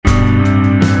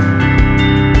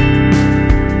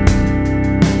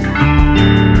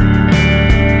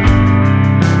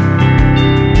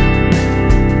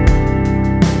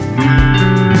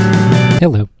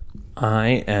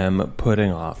I am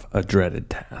putting off a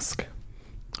dreaded task.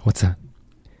 What's that?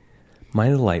 My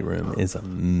Lightroom is a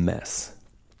mess.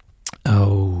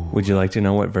 Oh. Would you like to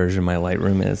know what version my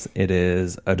Lightroom is? It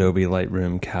is Adobe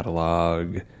Lightroom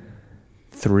Catalog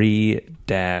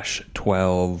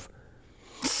 3-12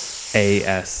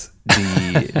 ASDJKL.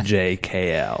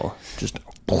 Just...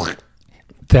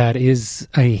 That is,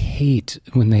 I hate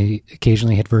when they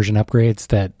occasionally hit version upgrades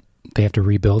that they have to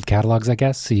rebuild catalogs, I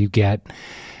guess. So you get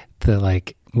the,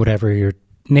 like, whatever your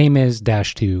name is,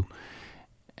 -2,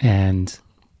 and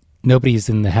nobody's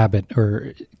in the habit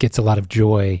or gets a lot of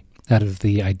joy out of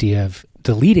the idea of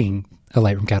deleting a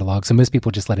Lightroom catalog. So most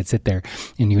people just let it sit there,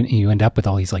 and you end up with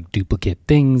all these like duplicate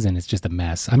things, and it's just a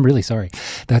mess. I'm really sorry.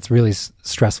 That's really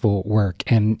stressful work.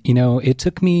 And, you know, it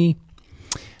took me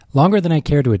longer than I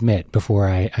care to admit before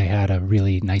I had a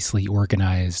really nicely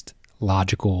organized,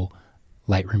 logical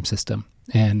Lightroom system.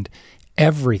 And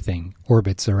everything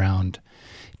orbits around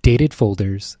dated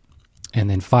folders and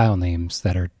then file names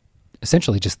that are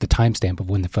essentially just the timestamp of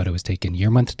when the photo was taken: year,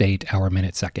 month, date, hour,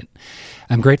 minute, second.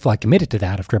 I'm grateful I committed to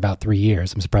that after about 3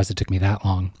 years. I'm surprised it took me that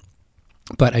long.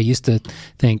 But I used to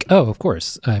think, oh, of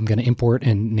course, I'm going to import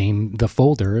and name the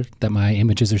folder that my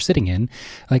images are sitting in,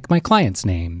 like my client's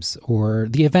names or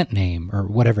the event name or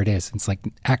whatever it is. It's like,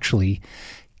 actually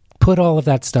put all of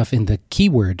that stuff in the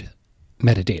keyword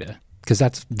metadata, because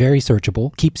that's very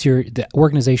searchable, keeps the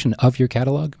organization of your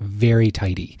catalog very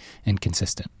tidy and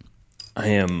consistent. I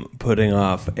am putting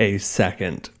off a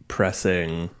second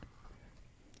pressing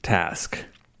task.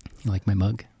 You like my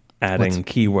mug? Adding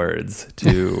keywords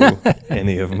to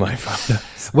any of my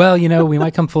photos. Well, you know, we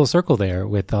might come full circle there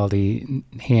with all the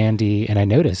handy, and I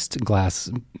noticed Glass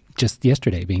just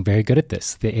yesterday being very good at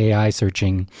this. The AI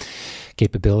searching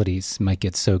capabilities might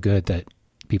get so good that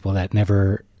people that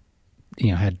never,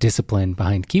 had discipline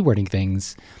behind keywording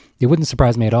things, it wouldn't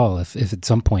surprise me at all if at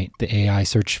some point the AI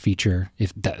search feature,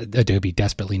 if Adobe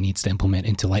desperately needs to implement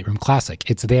into Lightroom Classic,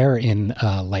 it's there in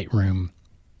Lightroom.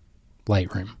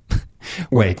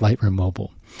 Wait, Lightroom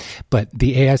Mobile. But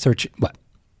the AI search, what?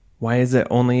 Why is it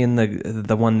only in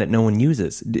the one that no one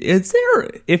uses? Is there,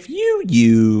 if you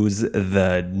use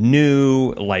the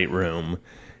new Lightroom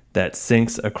that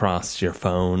syncs across your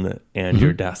phone and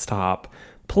your desktop,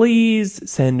 please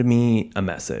send me a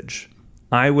message.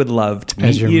 I would love to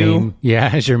meet you.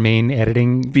 As your main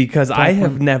editing. Because platform. I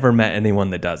have never met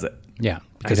anyone that does it. Yeah.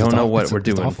 I don't know what we're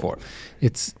doing for.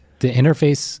 It's the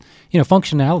interface,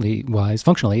 functionally,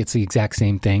 it's the exact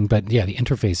same thing. But yeah, the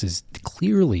interface is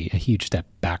clearly a huge step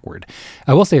backward.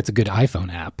 I will say it's a good iPhone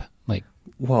app.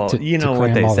 What they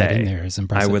say. In there is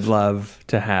impressive. I would love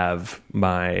to have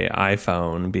my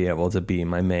iPhone be able to be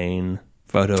my main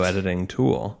photo editing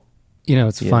tool.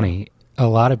 It's funny. A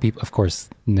lot of people, of course,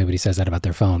 nobody says that about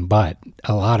their phone, but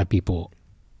a lot of people,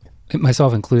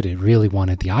 myself included, really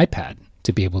wanted the iPad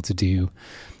to be able to do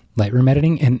Lightroom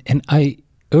editing. And I,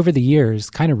 over the years,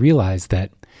 kind of realized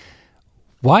that,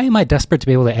 why am I desperate to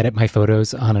be able to edit my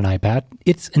photos on an iPad?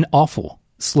 It's an awful,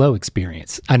 slow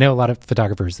experience. I know a lot of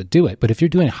photographers that do it, but if you're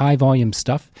doing high volume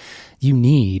stuff, you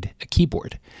need a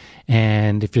keyboard.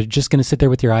 And if you're just going to sit there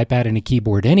with your iPad and a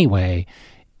keyboard anyway,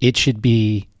 it should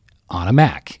be on a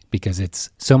Mac, because it's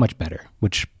so much better,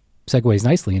 which segues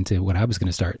nicely into what I was going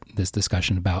to start this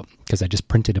discussion about, because I just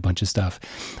printed a bunch of stuff.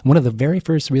 One of the very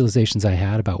first realizations I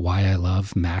had about why I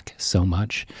love Mac so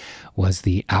much was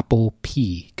the Apple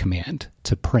P command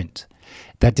to print.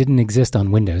 That didn't exist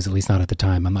on Windows, at least not at the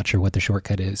time. I'm not sure what the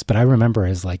shortcut is, but I remember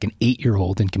as like an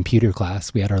 8-year-old in computer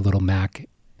class, we had our little Mac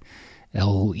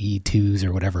LE2s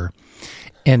or whatever.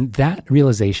 And that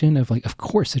realization of of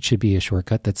course it should be a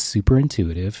shortcut that's super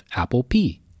intuitive, Apple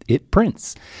P, it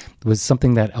prints, was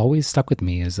something that always stuck with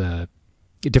me as a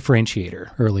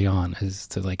differentiator early on, as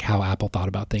to how Apple thought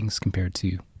about things compared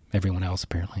to everyone else,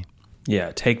 apparently.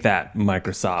 Yeah, take that,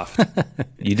 Microsoft.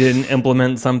 You didn't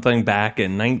implement something back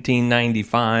in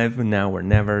 1995, and now we're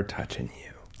never touching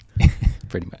you.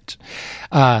 Pretty much.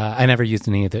 I never used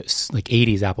any of those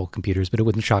 80s Apple computers, but it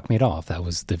wouldn't shock me at all if that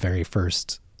was the very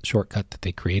first shortcut that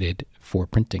they created for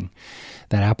printing.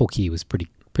 That Apple key was pretty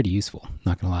useful,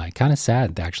 not gonna lie. Kind of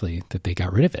sad, actually, that they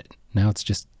got rid of it. Now it's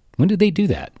just, when did they do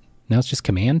that? Now it's just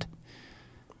command?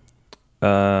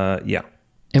 Yeah.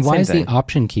 And why is the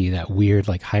option key that weird,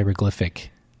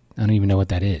 hieroglyphic? I don't even know what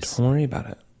that is. Don't worry about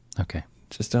it. Okay.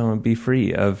 Just don't be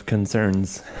free of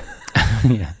concerns.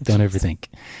 Yeah, don't overthink.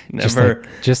 Never.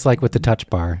 Just like with the touch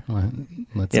bar.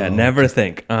 Never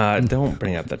think. Don't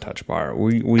bring up the touch bar.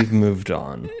 We've moved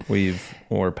on.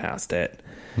 We're past it.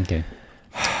 Okay.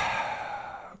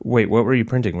 Wait, what were you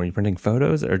printing? Were you printing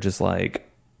photos or just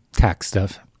tax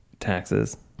stuff?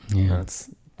 Taxes? Yeah. That's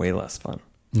way less fun.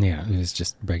 Yeah, it was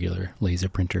just regular laser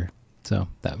printer. So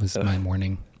that was my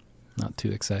morning. Not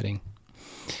too exciting.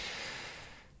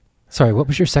 Sorry, what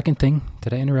was your second thing?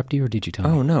 Did I interrupt you or did you tell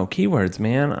me? Oh, no, keywords,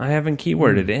 man. I haven't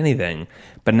keyworded anything.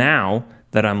 But now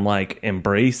that I'm like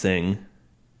embracing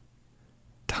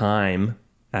time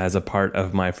as a part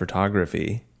of my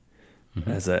photography,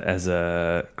 as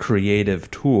a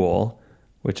creative tool,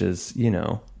 which is,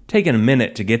 taking a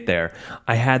minute to get there.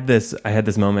 I had this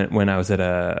moment when I was at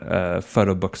a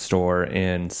photo book store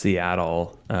in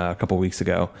Seattle a couple weeks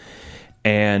ago.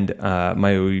 And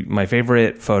my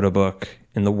favorite photo book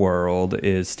in the world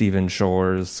is Stephen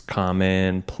Shore's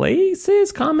Common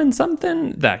Places, Common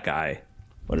something. That guy.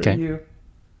 What are you?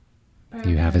 Do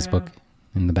you have his book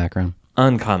in the background?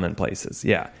 Uncommon Places.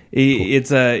 Yeah, cool. It's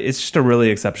just a really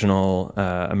exceptional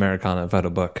Americana photo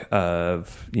book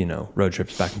of road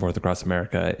trips back and forth across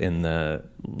America in the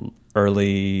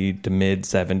early to mid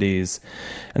 70s,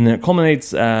 and then it culminates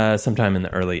sometime in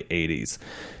the early 80s.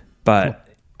 But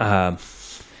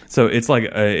so it's like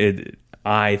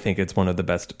I think it's one of the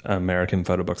best American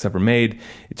photo books ever made.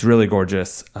 It's really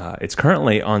gorgeous. It's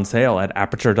currently on sale at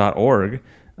aperture.org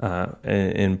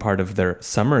in part of their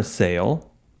summer sale.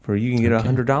 Where you can get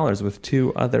 $100 with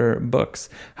 2 other books.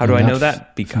 How do I know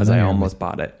that? Because I almost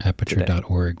bought it.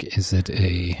 Aperture.org. Is it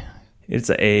a... It's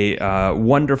a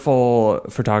wonderful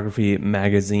photography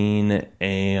magazine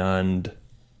and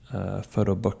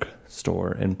photo book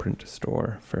store and print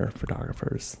store for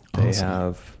photographers. Awesome. They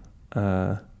have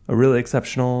a really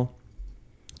exceptional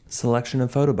selection of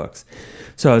photo books.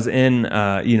 So I was in,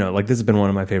 this has been one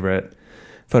of my favorite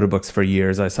photo books for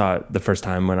years. I saw it the first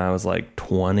time when I was like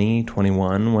 20,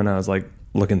 21, when I was like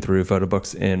looking through photo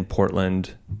books in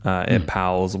Portland at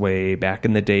Powell's way back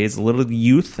in the days, a little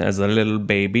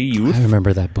baby youth. I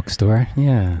remember that bookstore.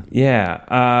 Yeah.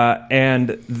 Yeah. And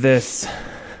this,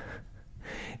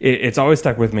 it's always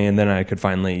stuck with me. And then I could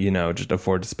finally, just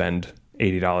afford to spend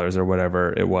 $80 or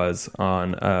whatever it was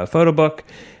on a photo book.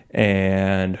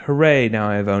 And hooray, now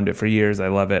I've owned it for years. I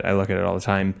love it. I look at it all the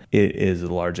time. It is a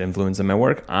large influence in my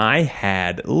work. I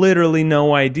had literally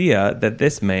no idea that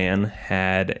this man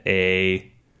had a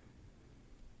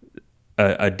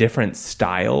different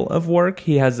style of work.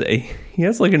 He has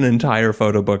like an entire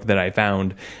photo book that I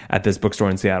found at this bookstore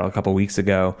in Seattle a couple weeks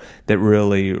ago that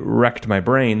really wrecked my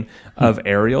brain of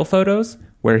aerial photos,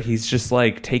 where he's just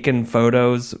like taking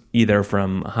photos either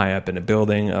from high up in a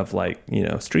building of like,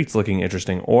 streets looking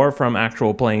interesting, or from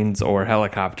actual planes or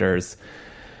helicopters.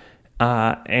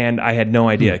 And I had no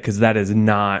idea, because that is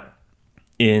not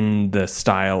in the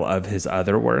style of his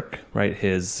other work, right?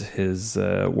 His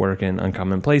work in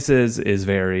Uncommon Places is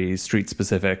very street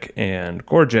specific and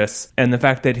gorgeous. And the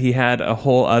fact that he had a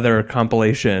whole other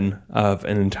compilation of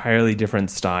an entirely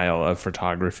different style of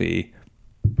photography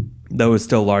that was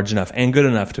still large enough and good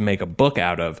enough to make a book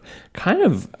out of, kind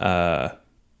of, I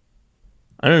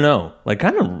don't know, like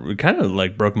kind of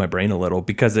like broke my brain a little,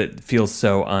 because it feels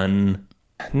so unnatural,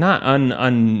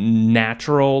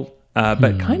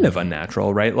 but kind of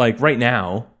unnatural, right? Like right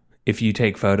now, if you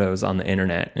take photos on the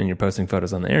internet and you're posting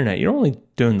photos on the internet, you're only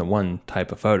doing the one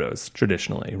type of photos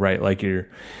traditionally, right? Like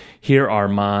here are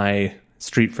my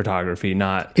street photography,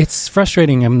 not... It's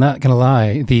frustrating, I'm not gonna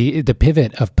lie. The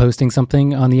pivot of posting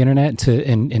something on the internet to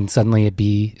and suddenly it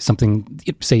be something,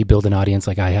 say you build an audience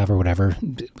like I have or whatever,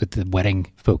 with the wedding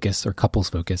focus or couples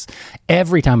focus.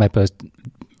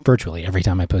 Virtually every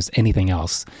time I post anything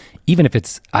else, even if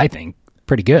it's, I think,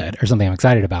 pretty good or something I'm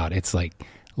excited about, it's like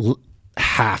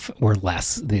half or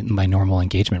less my normal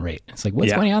engagement rate. It's like,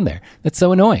 what's going on there? That's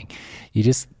so annoying. You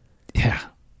just,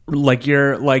 Like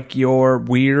your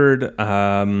weird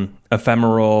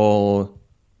ephemeral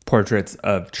portraits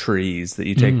of trees that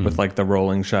you take with like the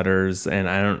rolling shutters, and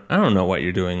I don't know what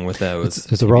you're doing with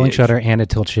those. It's a rolling shutter and a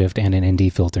tilt shift and an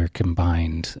ND filter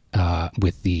combined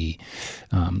with the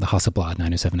Hasselblad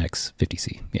 907X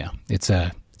 50C. Yeah,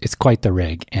 it's quite the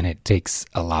rig, and it takes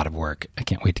a lot of work. I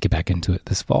can't wait to get back into it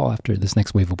this fall after this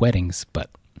next wave of weddings,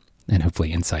 and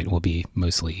hopefully Insight will be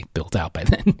mostly built out by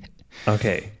then.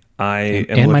 Okay.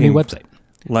 And my new website.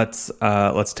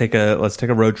 Let's take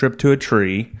a road trip to a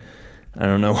tree. I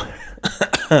don't know.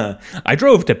 I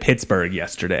drove to Pittsburgh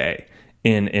yesterday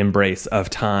in embrace of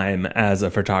time as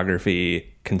a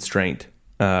photography constraint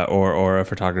or a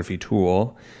photography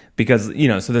tool, because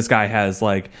so this guy has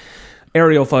like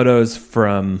aerial photos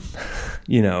from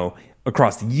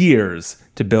across years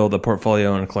to build a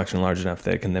portfolio and a collection large enough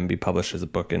that it can then be published as a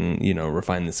book and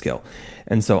refine the skill.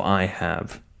 And so I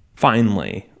have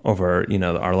finally, over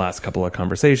our last couple of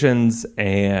conversations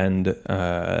and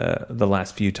the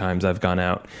last few times I've gone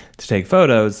out to take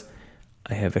photos,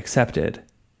 I have accepted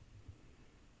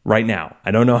right now.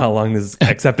 I don't know how long this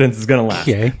acceptance is going to last,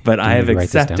 Okay. but Do I you have need to write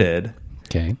this down? accepted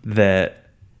Okay. that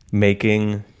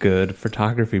making good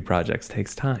photography projects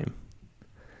takes time.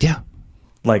 Yeah.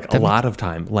 Like a lot of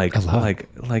time, like lot.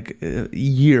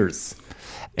 years.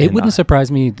 It And wouldn't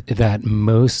surprise me that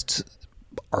most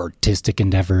artistic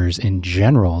endeavors in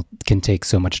general can take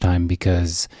so much time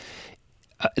because,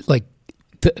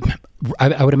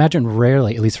 I would imagine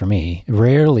rarely, at least for me,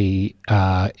 rarely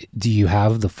do you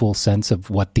have the full sense of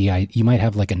what you might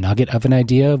have like a nugget of an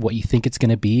idea of what you think it's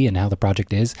going to be and how the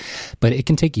project is, but it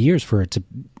can take years for it to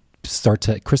start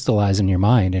to crystallize in your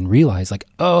mind and realize like,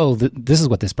 oh, this is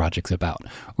what this project's about,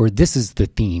 or this is the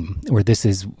theme, or this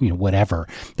is, whatever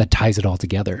that ties it all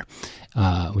together,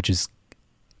 which is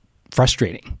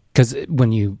frustrating. Because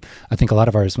I think a lot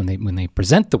of artists, when they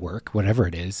present the work, whatever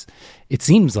it is, it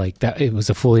seems like that it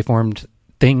was a fully formed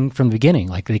thing from the beginning.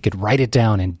 Like they could write it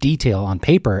down in detail on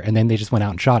paper, and then they just went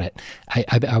out and shot it.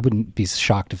 I wouldn't be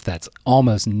shocked if that's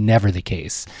almost never the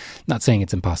case. Not saying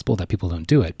it's impossible that people don't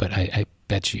do it, but I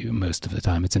bet you most of the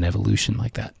time it's an evolution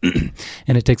like that,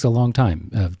 and it takes a long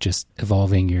time of just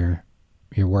evolving your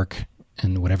work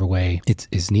in whatever way it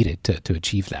is needed to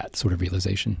achieve that sort of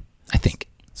realization, I think.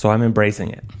 So I'm embracing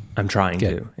it. I'm trying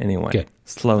to anyway. Good.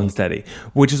 Slow and steady,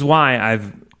 which is why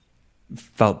I've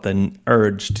felt the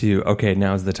urge to, okay,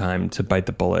 now's the time to bite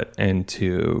the bullet and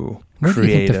to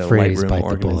create a Lightroom bite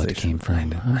organization. The bullet came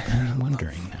from? I'm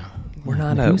wondering now.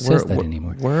 Who says that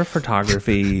anymore? We're a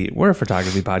photography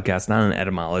podcast, not an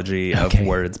etymology of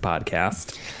words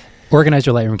podcast. Organize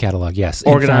your Lightroom catalog. Yes.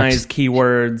 Organize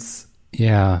keywords.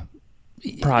 Yeah.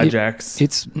 Projects.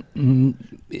 It's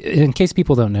in case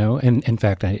people don't know, and in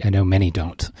fact, I know many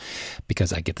don't,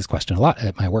 because I get this question a lot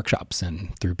at my workshops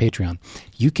and through Patreon.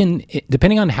 You can,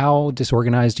 depending on how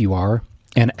disorganized you are,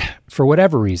 and for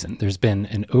whatever reason, there's been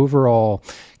an overall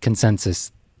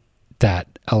consensus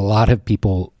that a lot of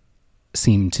people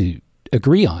seem to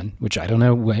agree on, which I don't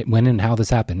know when and how this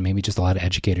happened. Maybe just a lot of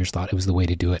educators thought it was the way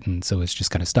to do it, and so it's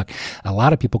just kind of stuck. A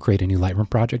lot of people create a new Lightroom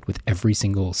project with every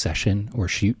single session or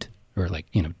shoot or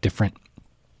different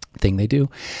thing they do.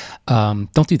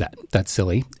 Don't do that. That's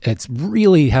silly. It's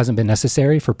really hasn't been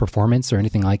necessary for performance or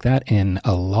anything like that in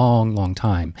a long, long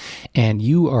time. And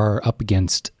you are up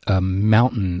against a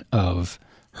mountain of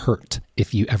hurt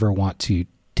if you ever want to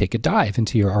take a dive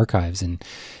into your archives and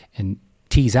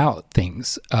tease out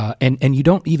things. And you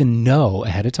don't even know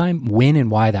ahead of time when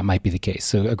and why that might be the case.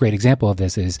 So a great example of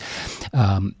this is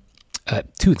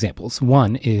two examples.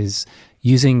 One is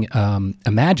using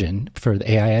Imagen for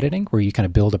the AI editing, where you kind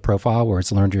of build a profile where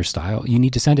it's learned your style. You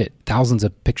need to send it thousands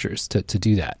of pictures to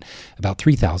do that, about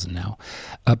 3,000 now.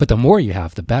 But the more you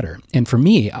have, the better. And for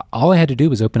me, all I had to do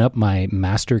was open up my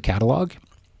master catalog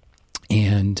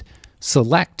and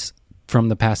select from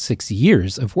the past 6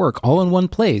 years of work all in one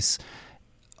place,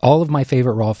 all of my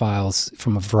favorite raw files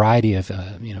from a variety of,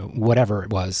 whatever it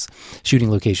was,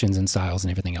 shooting locations and styles and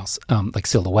everything else, like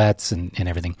silhouettes and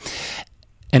everything,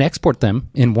 and export them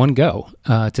in one go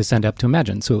to send up to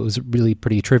Imagen. So it was a really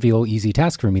pretty trivial, easy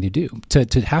task for me to do.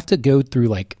 To have to go through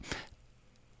like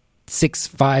 6,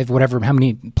 5, whatever, how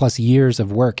many plus years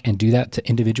of work and do that to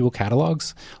individual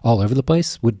catalogs all over the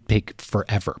place would take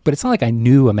forever. But it's not like I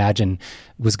knew Imagen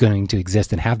was going to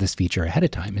exist and have this feature ahead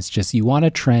of time. It's just you want to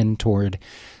trend toward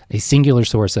a singular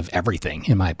source of everything,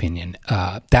 in my opinion.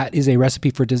 That is a recipe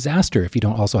for disaster if you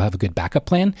don't also have a good backup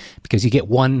plan, because you get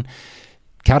one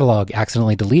catalog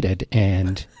accidentally deleted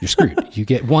and you're screwed. You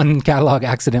get one catalog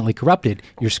accidentally corrupted,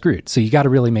 you're screwed. So you got to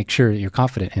really make sure you're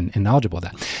confident and knowledgeable of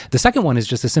that. The second one is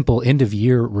just a simple end of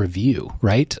year review,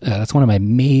 right? That's one of my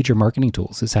major marketing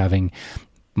tools, is having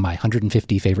my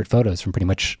 150 favorite photos from pretty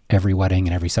much every wedding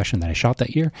and every session that I shot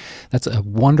that year. That's a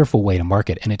wonderful way to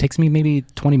market. And it takes me maybe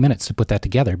 20 minutes to put that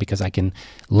together because I can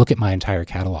look at my entire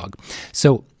catalog.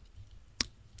 So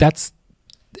that's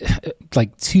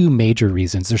like two major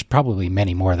reasons. There's probably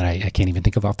many more that I can't even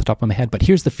think of off the top of my head, but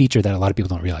here's the feature that a lot of people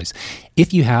don't realize.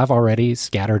 If you have already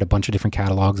scattered a bunch of different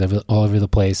catalogs all over the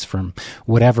place from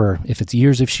whatever, if it's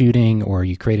years of shooting or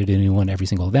you created a new one every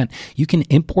single event, you can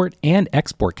import and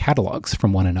export catalogs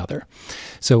from one another.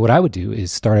 So what I would do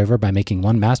is start over by making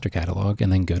one master catalog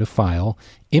and then go to File,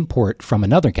 import from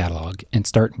another catalog, and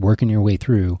start working your way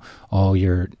through all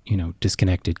your,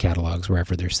 disconnected catalogs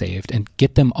wherever they're saved, and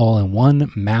get them all in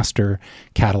one master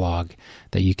catalog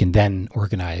that you can then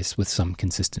organize with some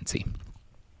consistency.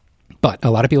 But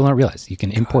a lot of people don't realize you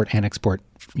can import and export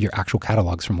your actual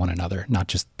catalogs from one another, not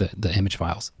just the image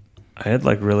files. I had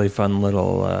like really fun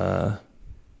little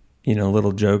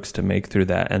little jokes to make through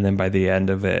that. And then by the end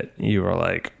of it, you were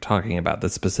like talking about the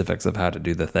specifics of how to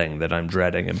do the thing that I'm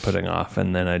dreading and putting off.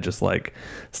 And then I just like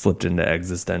slipped into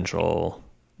existential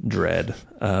dread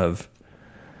of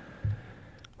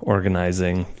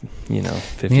organizing,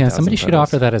 50,000 Yeah, somebody should photos.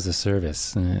 offer that as a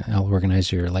service. I'll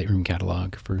organize your Lightroom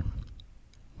catalog for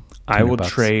I will $200.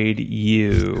 trade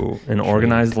you an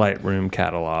organized Lightroom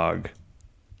catalog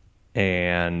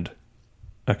and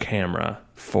a camera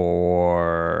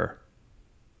for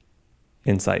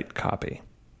Insight copy.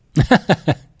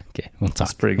 Okay, we'll talk.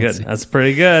 That's pretty good. We'll see. That's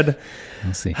pretty good.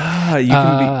 We'll see. You can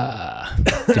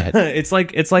Go ahead. it's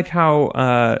like how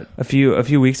a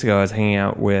few weeks ago I was hanging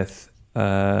out with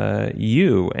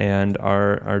you and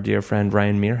our dear friend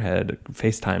Ryan Muirhead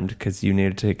FaceTimed because you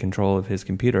needed to take control of his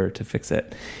computer to fix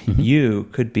it. Mm-hmm. You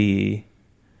could be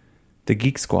the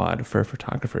Geek Squad for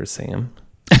photographers, Sam.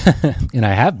 And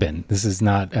I have been. This is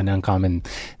not an uncommon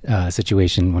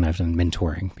situation when I've done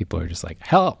mentoring. People are just like,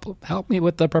 help me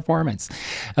with the performance.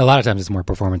 A lot of times it's more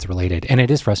performance related. And it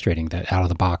is frustrating that out of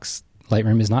the box,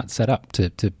 Lightroom is not set up to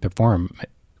perform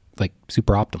like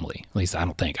super optimally. At least I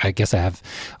don't think. I guess I have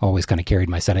always kind of carried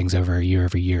my settings over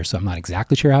year, so I'm not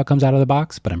exactly sure how it comes out of the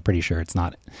box, but I'm pretty sure it's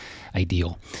not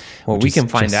ideal. Well, which we is can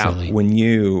find just out silly. when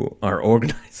you are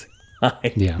organizing.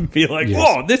 Yeah. Be like, Yes.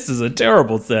 whoa, this is a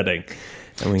terrible setting.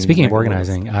 And we can Speaking of make a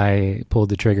organizing, I pulled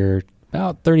the trigger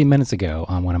about 30 minutes ago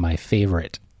on one of my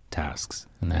favorite tasks,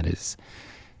 and that is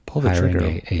pull the hiring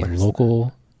trigger. a Where's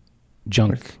local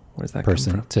junk where's that come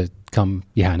person from? to come.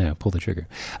 Yeah, I know. Pull the trigger.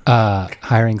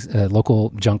 Hiring a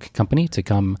local junk company to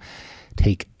come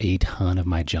take a ton of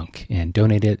my junk and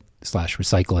donate it /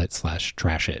 recycle it /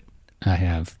 trash it. I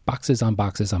have boxes on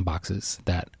boxes on boxes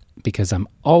that, because I'm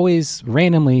always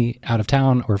randomly out of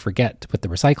town or forget to put the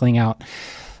recycling out,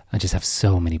 I just have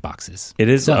so many boxes. It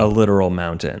is So- a literal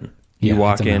mountain. You Yeah,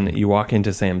 walk it's a in. mountain. You walk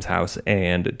into Sam's house,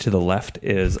 and to the left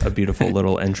is a beautiful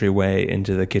little entryway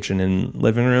into the kitchen and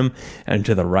living room, and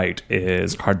to the right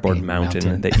is cardboard A mountain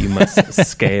mountain. that you must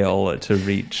scale to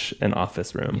reach an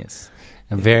office room. Yes.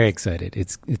 I'm very excited.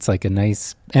 It's like a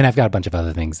nice, and I've got a bunch of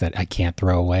other things that I can't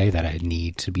throw away that I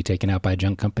need to be taken out by a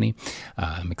junk company.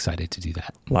 I'm excited to do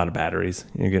that. A lot of batteries.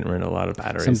 You're getting rid of a lot of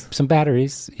batteries. Some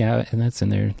batteries, yeah, and that's in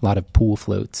there. A lot of pool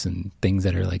floats and things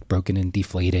that are like broken and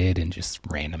deflated and just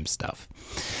random stuff.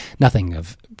 Nothing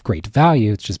of great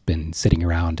value. It's just been sitting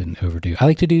around and overdue. I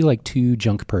like to do like 2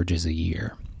 junk purges a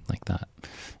year, like that.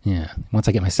 Yeah. Once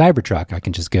I get my Cybertruck, I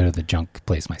can just go to the junk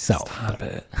place myself. Stop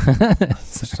it.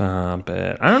 Stop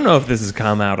it. I don't know if this has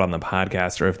come out on the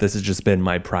podcast or if this has just been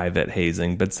my private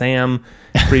hazing, but Sam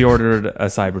pre-ordered a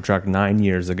Cybertruck 9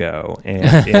 years ago,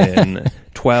 and in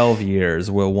 12 years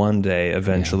will one day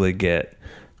eventually get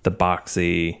the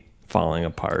boxy falling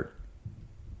apart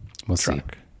We'll see.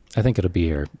 truck. I think it'll be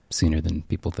here sooner than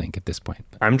people think at this point.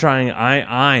 I'm trying.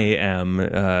 I am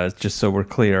just so we're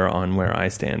clear on where I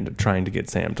stand, trying to get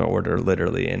Sam to order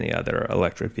literally any other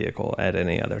electric vehicle at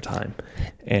any other time.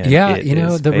 And Yeah, it you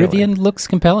know, is the failing. Rivian looks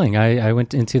compelling. I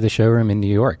went into the showroom in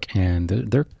New York, and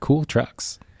they're cool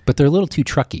trucks, but they're a little too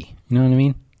trucky. You know what I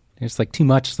mean? It's like too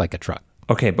much like a truck.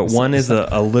 Okay, but one is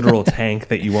a literal tank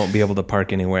that you won't be able to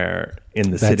park anywhere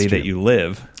in the That's city true. that you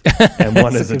live, and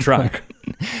one is a truck.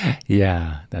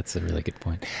 Yeah, that's a really good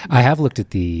point. I have looked at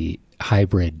the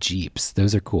hybrid Jeeps.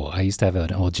 Those are cool. I used to have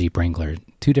an old Jeep Wrangler,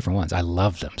 2 different ones. I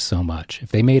love them so much.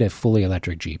 If they made a fully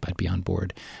electric Jeep, I'd be on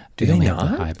board. Do they only have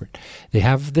not? the hybrid. They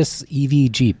have this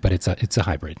EV Jeep, but it's a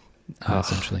hybrid.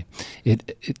 Essentially,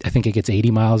 I think it gets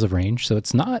 80 miles of range, so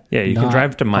it's not. Yeah, you can not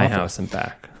drive to my awful. house and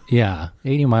back. Yeah,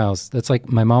 80 miles. That's like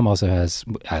my mom also has.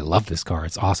 I love this car.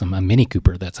 It's awesome. A Mini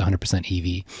Cooper that's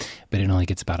 100% EV, but it only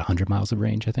gets about 100 miles of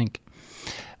range, I think.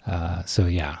 So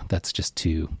yeah, that's just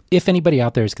too. If anybody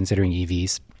out there is considering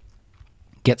EVs,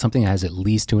 get something that has at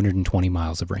least 220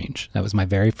 miles of range. That was my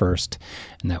very first,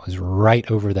 and that was right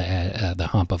over the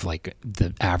hump of like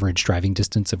the average driving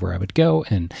distance of where I would go,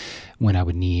 and when I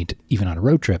would need, even on a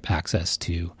road trip, access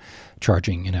to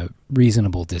charging in a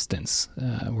reasonable distance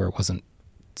where it wasn't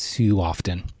too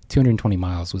often. 220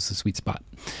 miles was the sweet spot,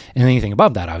 and anything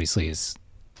above that obviously is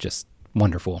just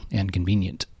wonderful and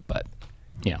convenient. But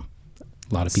yeah,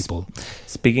 a lot of people.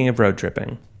 Speaking of road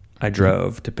tripping, I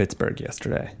drove to Pittsburgh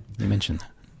yesterday. You mentioned that.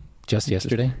 Just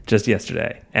yesterday. Just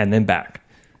yesterday, and then back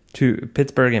to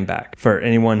Pittsburgh and back. For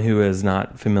anyone who is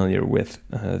not familiar with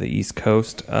the East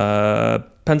Coast,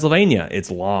 Pennsylvania, it's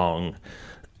long.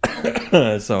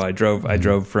 So I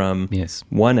drove from Yes.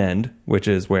 one end, which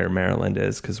is where Maryland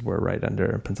is, because we're right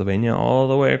under Pennsylvania, all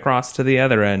the way across to the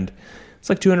other end. It's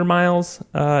like 200 miles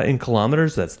in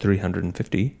kilometers. That's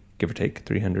 350, give or take,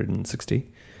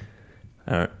 360.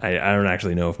 I don't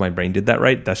actually know if my brain did that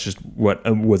right. That's just what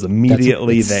was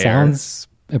immediately there. Sounds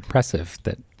impressive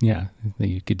that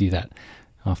you could do that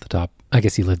off the top. I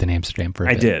guess you lived in Amsterdam for a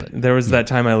bit. I did. There was that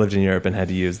time I lived in Europe and had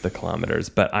to use the kilometers,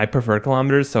 but I prefer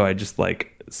kilometers, so I just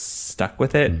like stuck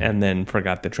with it and then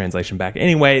forgot the translation back.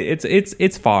 Anyway,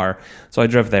 it's far, so I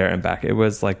drove there and back. It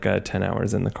was like 10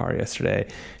 hours in the car yesterday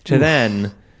to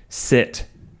then sit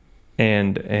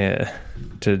and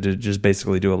to just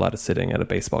basically do a lot of sitting at a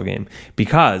baseball game,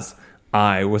 because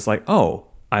I was like,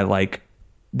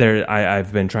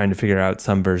 I've been trying to figure out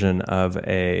some version of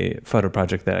a photo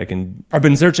project that I've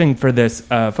been searching for this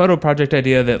photo project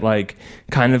idea that like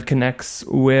kind of connects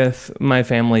with my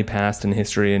family past and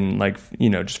history and like,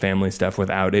 just family stuff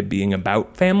without it being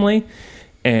about family.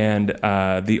 And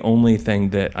the only thing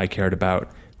that I cared about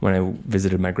when I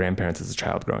visited my grandparents as a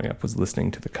child growing up was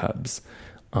listening to the Cubs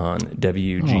on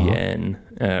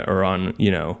WGN or on,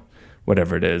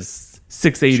 whatever it is,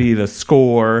 680 The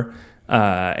Score.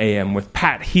 AM with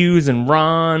Pat Hughes and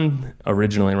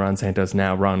originally Ron Santos,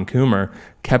 now Ron Coomer,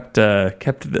 kept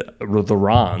the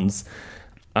Rons.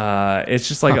 It's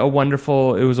just like it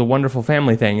was a wonderful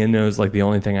family thing. And it was like the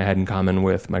only thing I had in common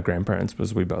with my grandparents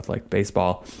was we both liked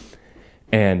baseball.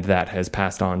 And that has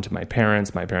passed on to my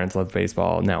parents. My parents love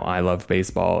baseball. Now I love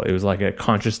baseball. It was like a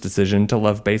conscious decision to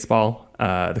love baseball.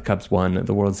 The Cubs won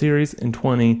the World Series in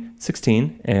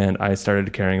 2016, and I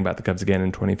started caring about the Cubs again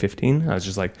in 2015. I was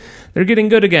just like, they're getting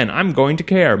good again. I'm going to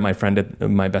care. My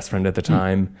best friend at the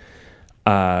time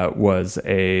was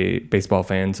a baseball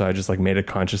fan, so I just like made a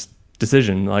conscious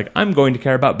decision, like I'm going to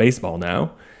care about baseball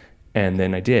now. And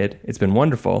then I did. It's been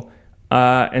wonderful.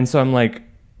 And so I'm like,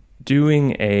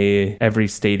 doing every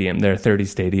stadium. There are 30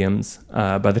 stadiums.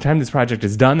 By the time this project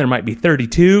is done, there might be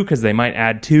 32 because they might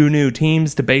add 2 new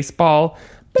teams to baseball.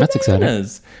 That's exciting.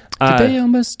 Did they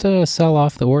almost sell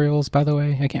off the Orioles, by the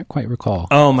way? I can't quite recall.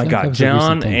 Oh my God,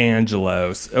 John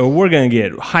Angelos. We're going to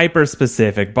get hyper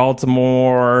specific.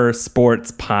 Baltimore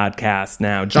sports podcast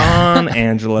now. John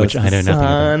Angelos, which I know the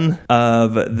son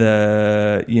of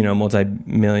the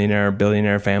multi-millionaire,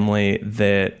 billionaire family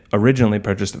that originally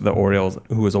purchased the Orioles,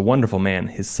 who was a wonderful man.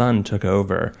 His son took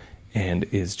over and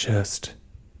is just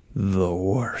the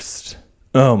worst.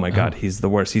 Oh my God, he's the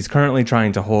worst. He's currently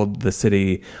trying to hold the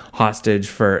city hostage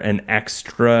for an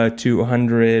extra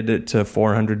 $200 to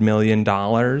 $400 million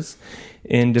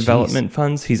in development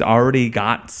funds. He's already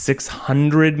got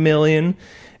 $600 million,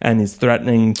 and he's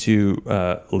threatening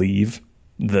to leave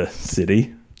the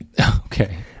city.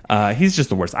 Okay. He's just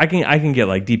the worst. I can get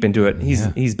like deep into it.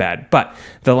 He's bad. But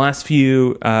the last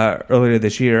few earlier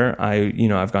this year,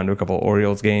 I've gone to a couple of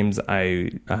Orioles games.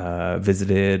 I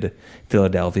visited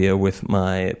Philadelphia with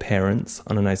my parents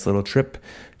on a nice little trip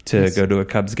to go to a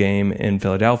Cubs game in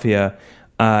Philadelphia.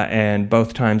 And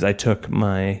both times I took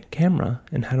my camera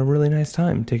and had a really nice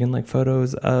time taking like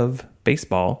photos of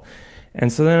baseball.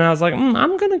 And so then I was like,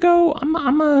 I'm gonna go.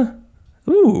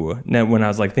 Now when I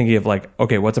was like thinking of like,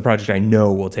 okay, what's a project I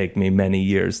know will take me many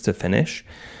years to finish?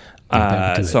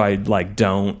 So I like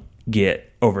don't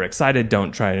get overexcited,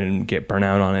 don't try and get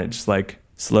burnout on it. Just like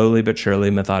slowly but surely,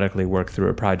 methodically work through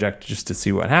a project just to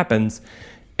see what happens.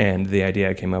 And the idea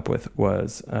I came up with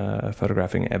was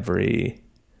photographing every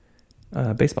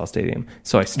baseball stadium.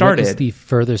 So I started. What is the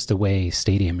furthest away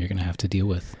stadium you're going to have to deal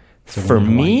with? For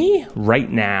me,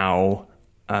 right now,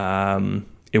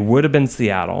 it would have been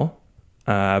Seattle.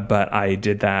 But I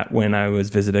did that when I was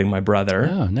visiting my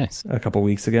brother a couple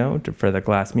weeks ago for the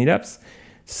Glass meetups.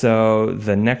 So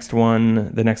the next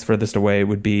furthest away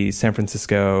would be San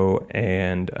Francisco,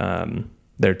 and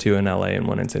there are 2 in LA and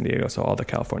 1 in San Diego, so all the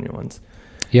California ones.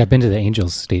 Yeah, I've been to the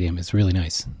Angels Stadium. It's really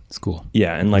nice. It's cool.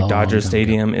 Yeah, and like Dodger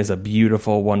Stadium is a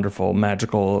beautiful, wonderful,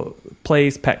 magical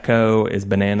place. Petco is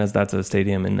bananas. That's a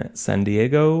stadium in San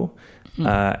Diego.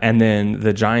 And then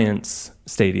the Giants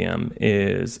Stadium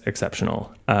is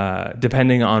exceptional.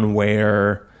 Depending on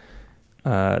where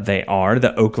they are,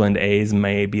 the Oakland A's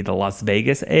may be the Las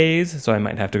Vegas A's, so I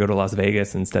might have to go to Las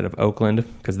Vegas instead of Oakland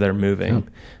because they're moving.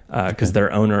 Because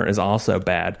their owner is also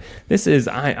bad. This is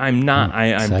I'm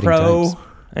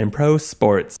pro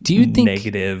sports. Do you think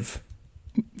negative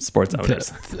sports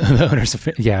owners? The owners,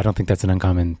 yeah, I don't think that's an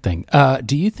uncommon thing.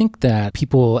 Do you think that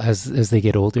people, as they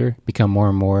get older, become more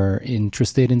and more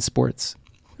interested in sports?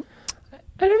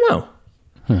 I don't know.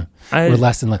 Or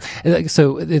less and less.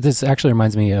 So this actually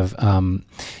reminds me of,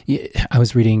 I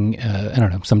was reading,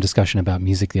 some discussion about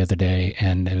music the other day,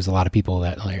 and there was a lot of people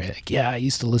that like, yeah, I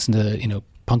used to listen to,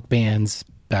 punk bands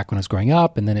back when I was growing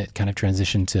up, and then it kind of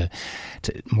transitioned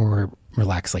to more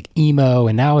relaxed like emo,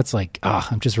 and now it's like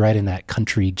I'm just right in that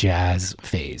country jazz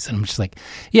phase, and I'm just like,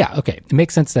 yeah, okay, it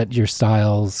makes sense that your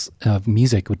styles of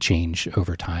music would change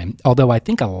over time. Although I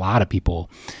think a lot of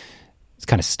people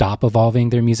kind of stop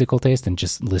evolving their musical taste and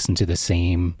just listen to the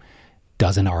same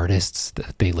dozen artists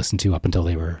that they listened to up until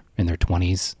they were in their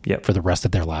 20s for the rest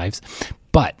of their lives.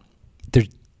 But there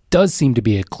does seem to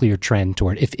be a clear trend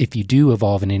toward, if you do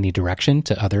evolve in any direction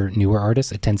to other newer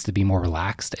artists, it tends to be more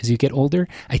relaxed as you get older.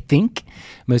 I think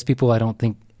most people, I don't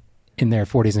think in their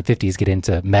 40s and 50s get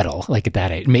into metal like at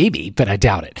that age. Maybe, but I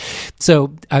doubt it.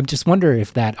 So I just wonder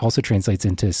if that also translates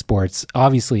into sports.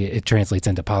 Obviously, it translates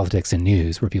into politics and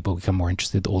news, where people become more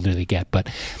interested the older they get. But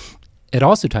it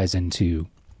also ties into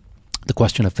the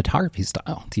question of photography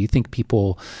style. Do you think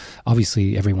people,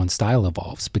 obviously everyone's style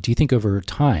evolves, but do you think over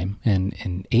time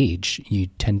and age, you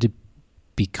tend to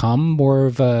become more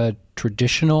of a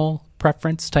traditional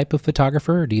preference type of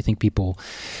photographer? Or do you think people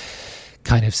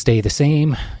kind of stay the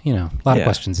same? You know, a lot of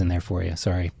questions in there for you.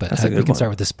 Sorry, but we can start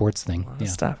with the sports thing.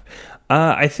 Stuff.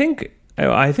 I think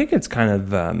it's kind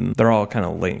of they're all kind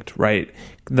of linked, right?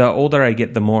 The older I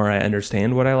get, the more I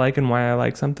understand what I like and why I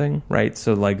like something, right?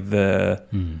 So like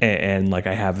and like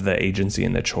I have the agency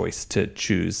and the choice to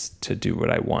choose to do what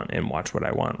I want and watch what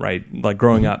I want, right? Like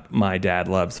growing up, my dad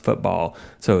loves football,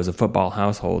 so as a football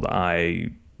household,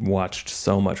 I watched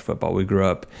so much football. We grew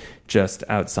up just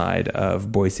outside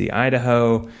of Boise,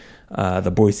 Idaho.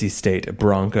 The Boise State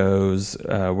Broncos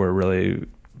were really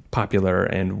popular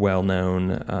and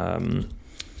well-known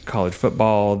college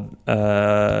football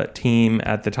team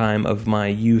at the time of my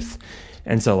youth.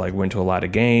 And so like went to a lot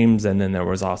of games. And then there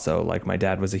was also like my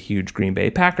dad was a huge Green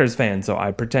Bay Packers fan. So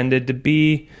I pretended to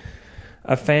be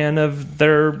a fan of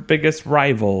their biggest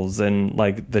rivals and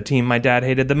like the team my dad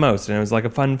hated the most. And it was like a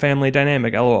fun family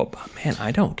dynamic. LOL. But man,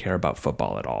 I don't care about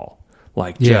football at all.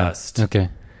 Like okay.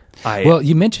 Well,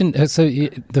 you mentioned,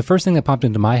 the first thing that popped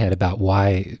into my head about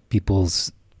why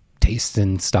people's tastes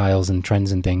and styles and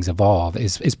trends and things evolve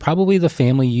is probably the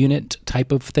family unit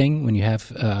type of thing. When you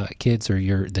have kids or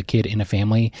you're the kid in a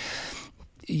family,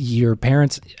 your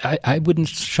parents, I wouldn't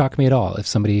shock me at all if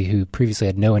somebody who previously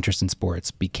had no interest in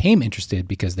sports became interested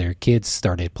because their kids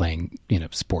started playing,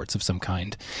 sports of some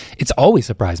kind. It's always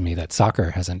surprised me that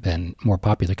soccer hasn't been more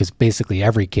popular, because basically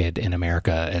every kid in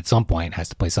America at some point has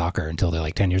to play soccer until they're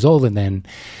like 10 years old, and then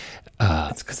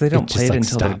it's because they don't play it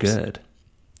until they're good.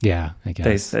 Yeah, I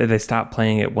guess. They stop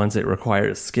playing it once it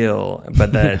requires skill,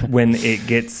 but that when it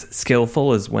gets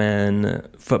skillful is when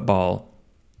football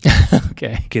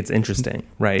gets interesting,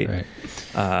 right?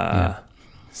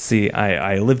 See,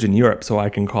 I lived in Europe, so I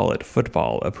can call it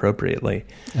football appropriately.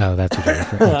 Oh, that's what you're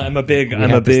referring to. I'm a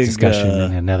big discussion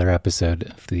in another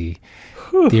episode of the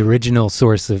original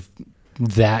source of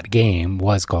that game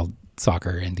was called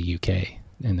soccer in the UK,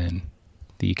 and then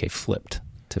the UK flipped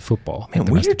to football. Man,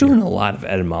 we are doing a lot of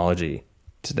etymology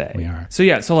today. We are. So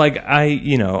yeah, so like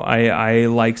I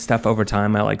like stuff over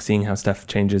time. I like seeing how stuff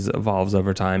changes, evolves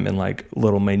over time, and like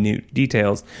little minute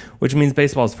details, which means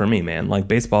baseball's for me, man. Like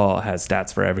baseball has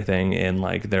stats for everything, and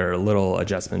like there are little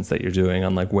adjustments that you're doing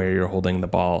on like where you're holding the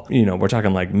ball. We're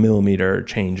talking like millimeter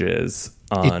changes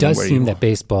on. It does seem that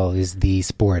baseball is the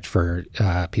sport for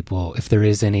people, if there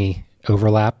is any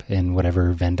overlap in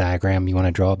whatever Venn diagram you want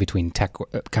to draw between tech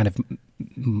kind of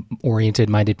oriented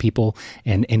minded people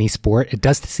and any sport. It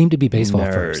does seem to be baseball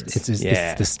first. It's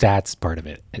the stats part of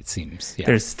it seems.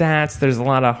 There's stats, there's a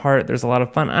lot of heart, there's a lot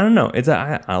of fun. I don't know,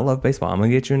 I love baseball. I'm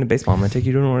gonna get you into baseball. I'm gonna take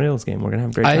you to an Orioles game. We're gonna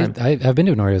have a great time. I've been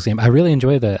to an Orioles game. I really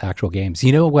enjoy the actual games.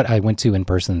 You know what I went to in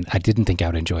person I didn't think I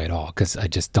would enjoy at all, because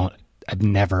I've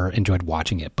never enjoyed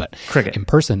watching it, but cricket in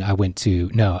person I went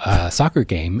to a soccer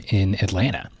game in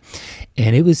Atlanta,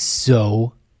 and it was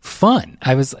so fun.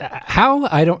 I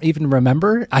don't even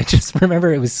remember. I just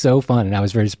remember it was so fun, and I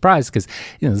was very surprised because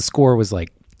the score was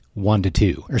like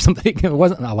 1-2 or something. It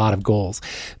wasn't a lot of goals,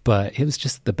 but it was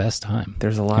just the best time.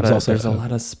 There's a lot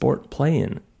of sport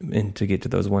playing in to get to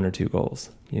those 1 or 2 goals.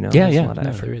 A lot of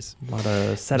effort. There is a lot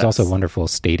of setups. There's also a wonderful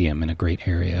stadium in a great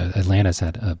area. Atlanta's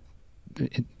had a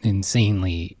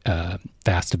insanely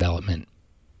fast development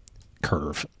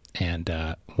curve. And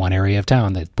one area of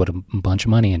town that put a bunch of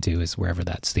money into is wherever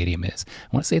that stadium is.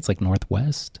 I want to say it's like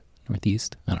northeast.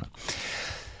 I don't know.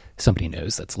 Somebody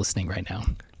knows that's listening right now.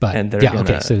 But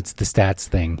so it's the stats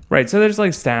thing. Right, so there's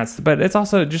like stats, but it's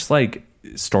also just like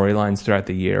storylines throughout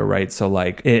the year, right? So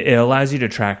like it allows you to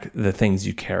track the things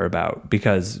you care about,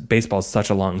 because baseball's such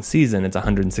a long season. It's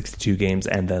 162 games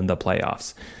and then the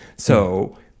playoffs.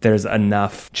 So there's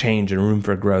enough change and room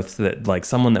for growth so that like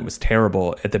someone that was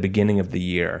terrible at the beginning of the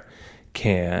year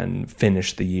can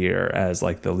finish the year as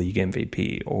like the league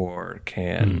MVP or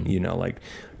can, you know, like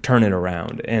turn it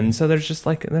around. And so there's just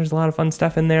like, there's a lot of fun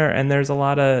stuff in there. And there's a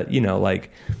lot of, you know,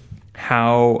 like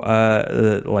how,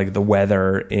 like the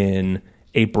weather in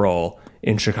April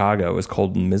in Chicago is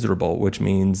cold and miserable, which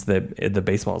means that the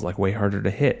baseball is like way harder to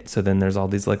hit. So then there's all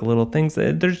these like little things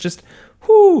that there's just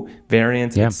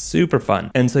variance. It's super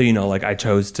fun. And so, you know, like I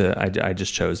just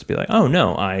chose to be like, oh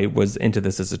no, I was into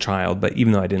this as a child, but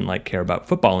even though I didn't like care about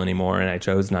football anymore, and I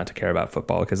chose not to care about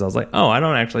football because I was like, oh, I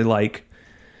don't actually like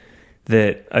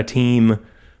that a team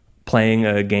playing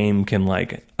a game can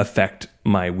like affect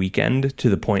my weekend to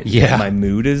the point that my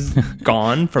mood is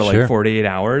gone for like 48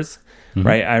 hours.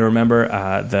 Right. I remember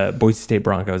the Boise State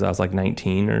Broncos. I was like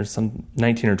 19 or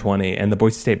 20, and the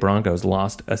Boise State Broncos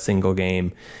lost a single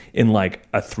game in like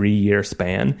a 3-year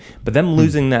span. But them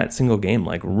losing that single game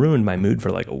like ruined my mood for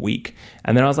like a week.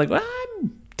 And then I was like, well,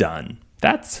 I'm done.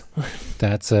 That's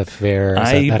a fair.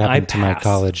 That happened to my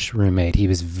college roommate. He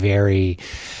was very,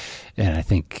 and I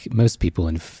think most people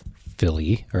in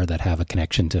Philly or that have a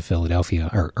connection to Philadelphia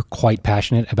are quite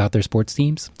passionate about their sports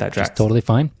teams. That tracks. Totally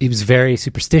fine. He was very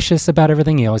superstitious about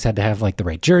everything. He always had to have like the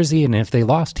right jersey, and if they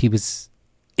lost, he would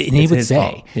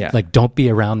say, like, don't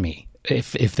be around me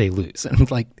if they lose. And I'm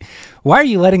like, why are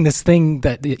you letting this thing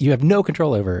that you have no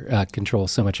control over control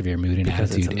so much of your mood and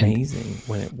because attitude? It's amazing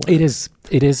when it works.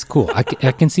 It is cool. I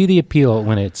can see the appeal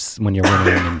when you're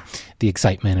winning and the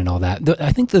excitement and all that.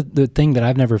 I think the thing that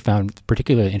I've never found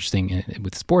particularly interesting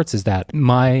with sports is that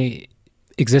my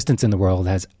existence in the world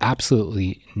has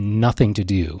absolutely nothing to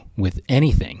do with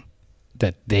anything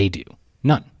that they do.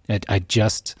 None. I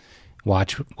just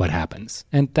watch what happens,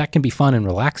 and that can be fun and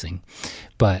relaxing,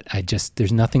 but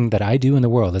there's nothing that I do in the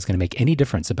world that's going to make any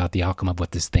difference about the outcome of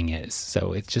what this thing is.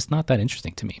 So it's just not that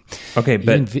interesting to me. Okay,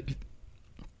 but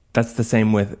that's the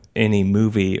same with any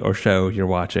movie or show you're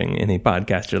watching, any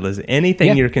podcast you're listening,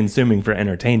 anything you're consuming for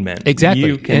entertainment. Exactly.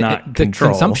 You cannot control.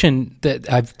 The consumption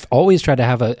that I've always tried to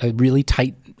have a really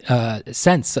tight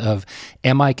sense of,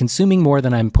 am I consuming more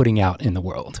than I'm putting out in the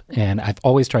world? And I've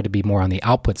always tried to be more on the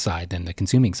output side than the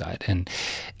consuming side. And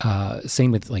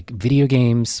same with like video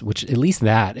games, which at least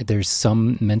there's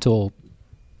some mental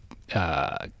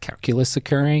calculus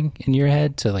occurring in your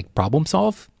head to like problem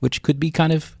solve, which could be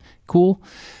kind of cool.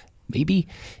 Maybe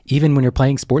even when you're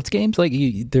playing sports games, like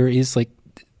there is like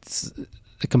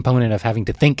a component of having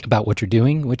to think about what you're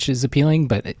doing, which is appealing.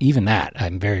 But even that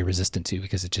I'm very resistant to,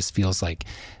 because it just feels like,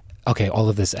 okay, all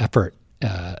of this effort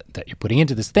that you're putting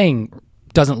into this thing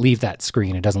doesn't leave that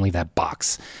screen. It doesn't leave that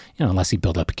box, unless you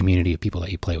build up a community of people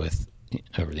that you play with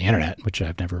over the internet, which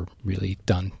I've never really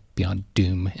done beyond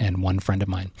Doom and one friend of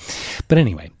mine. But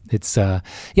anyway, it's,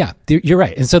 you're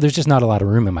right. And so there's just not a lot of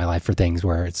room in my life for things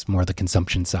where it's more the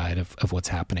consumption side of what's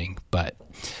happening. But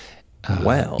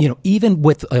even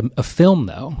with a film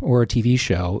though, or a TV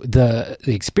show, the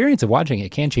experience of watching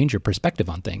it can change your perspective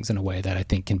on things in a way that I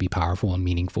think can be powerful and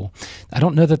meaningful. I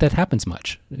don't know that happens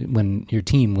much when your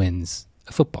team wins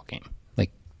a football game.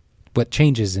 Like, what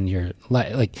changes in your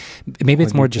life? Like, maybe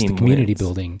it's more just the community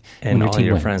building, and when all your team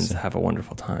your wins. Friends have a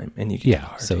wonderful time, and you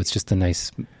get so it's just a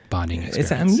nice bonding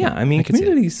experience.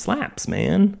 Community slaps,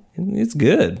 man. It's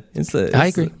good. I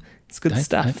agree. It's good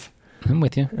stuff. I'm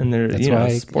with you. And that's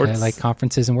why sports. I like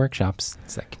conferences and workshops.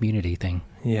 It's that community thing.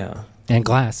 Yeah. And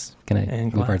Glass.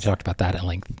 We've already talked about that at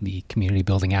length, the community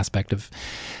building aspect of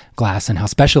Glass and how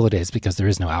special it is because there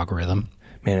is no algorithm.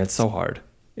 Man, it's so hard.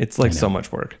 It's like so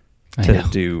much work to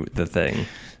do the thing,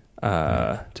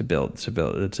 to build.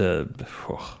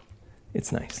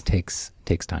 It's nice. It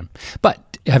takes time.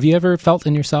 But have you ever felt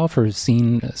in yourself or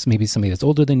seen maybe somebody that's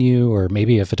older than you, or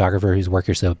maybe a photographer whose work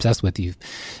you're so obsessed with, you've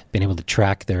been able to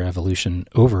track their evolution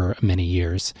over many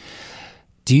years?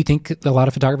 Do you think a lot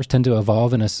of photographers tend to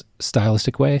evolve in a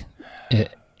stylistic way?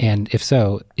 And if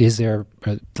so, is there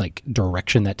a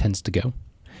direction that tends to go?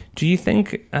 Do you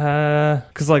think,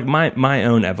 because like my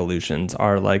own evolutions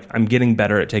are like, I'm getting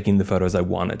better at taking the photos I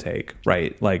want to take,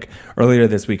 right? Like earlier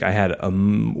this week, I had a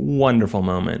wonderful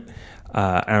moment.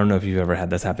 I don't know if you've ever had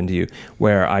this happen to you,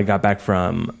 where I got back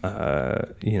from,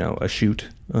 a shoot,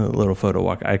 a little photo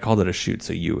walk. I called it a shoot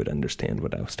so you would understand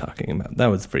what I was talking about. That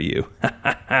was for you.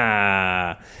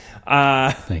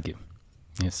 Thank you.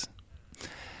 Yes.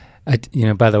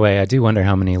 By the way, I do wonder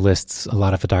how many lists a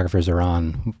lot of photographers are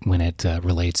on when it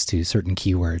relates to certain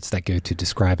keywords that go to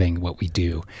describing what we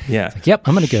do. Yeah. It's like, yep,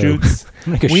 I'm going to go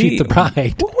shoot the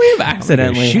bride. We've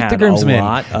accidentally shoot had the groomsman a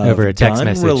lot of over a text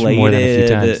message more than a few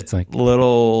times. It's like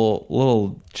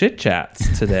little chit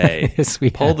chats today. Yes, we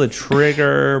pull the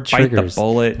trigger, bite the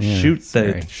bullet, shoot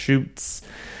the shoots.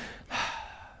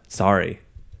 Sorry.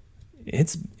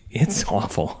 It's it's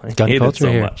awful. I Gun hate culture it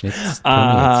so here. much. It's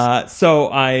permeates. So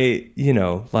I,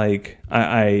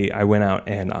 I went out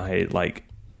and I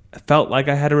felt like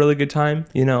I had a really good time.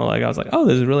 I was like, oh,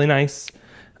 this is really nice.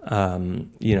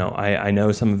 I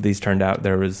know some of these turned out.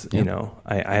 There was,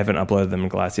 I haven't uploaded them in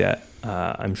Glass yet.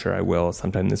 I'm sure I will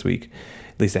sometime this week,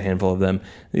 at least a handful of them.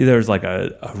 There's like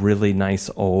a really nice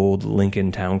old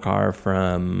Lincoln Town Car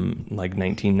from like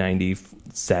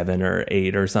 1997 or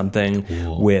 8 or something.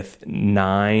 Cool. With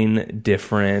 9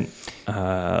 different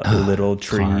little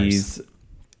trees, cars.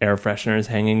 Air fresheners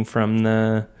hanging from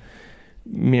the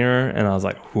mirror. And I was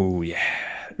like, ooh, yeah.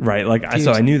 Right.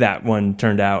 So I knew that one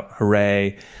turned out.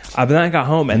 Hooray. But then I got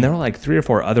home and there were like 3 or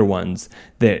 4 other ones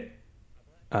that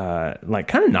kind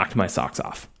of knocked my socks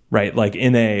off. Right. Like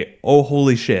in oh,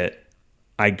 holy shit,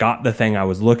 I got the thing I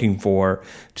was looking for,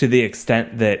 to the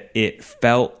extent that it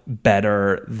felt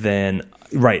better than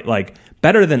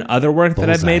better than other work that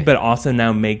I've made, but also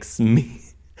now makes me.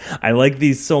 I like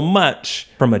these so much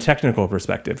from a technical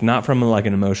perspective, not from an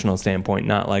emotional standpoint,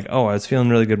 not like, oh, I was feeling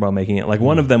really good while making it.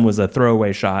 One of them was a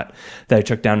throwaway shot that I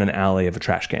took down an alley of a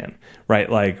trash can,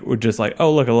 right? We're just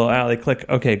oh, look, a little alley, click.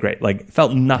 Okay, great.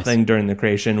 Felt nothing during the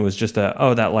creation, was just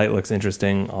oh, that light looks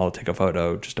interesting. I'll take a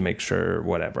photo just to make sure,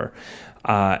 whatever.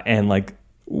 And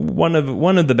one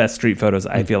of the best street photos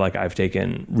I feel like I've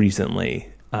taken recently,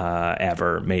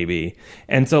 ever, maybe.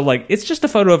 And so it's just a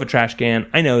photo of a trash can.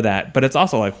 I know that, but it's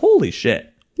also holy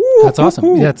shit. Woo, that's awesome.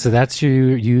 Woo. Yeah, so that's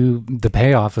you the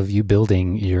payoff of you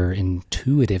building your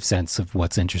intuitive sense of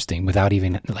what's interesting without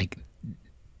even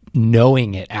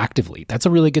knowing it actively. That's a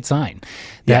really good sign.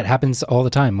 That happens all the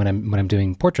time when I'm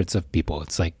doing portraits of people.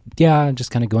 It's I'm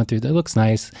just kind of going through, it looks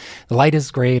nice. The light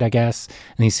is great, I guess.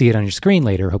 And you see it on your screen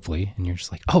later, hopefully, and you're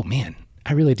just oh man,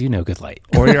 I really do know good light.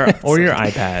 Or your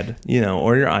iPad,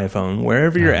 or your iPhone,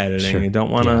 wherever you're editing. Sure. You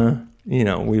don't want to,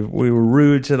 we were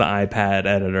rude to the iPad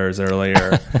editors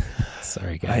earlier.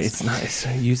 Sorry, guys.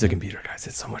 Use the computer, guys.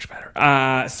 It's so much better.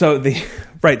 So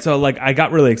I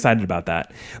got really excited about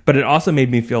that, but it also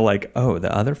made me feel oh,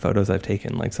 the other photos I've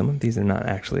taken, some of these are not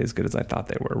actually as good as I thought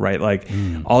they were, right?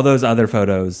 All those other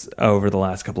photos over the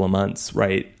last couple of months,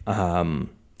 right?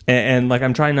 And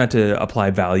I'm trying not to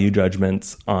apply value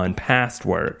judgments on past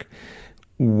work,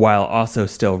 while also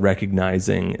still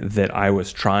recognizing that I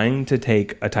was trying to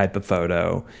take a type of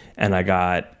photo and I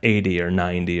got 80 or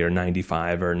 90 or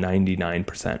 95 or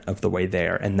 99% of the way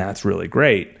there. And that's really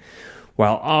great.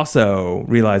 While also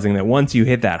realizing that once you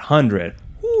hit that 100,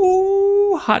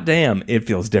 ooh, hot damn, it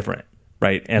feels different.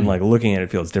 Right. And looking at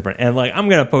it feels different. And I'm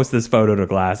going to post this photo to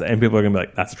Glass and people are going to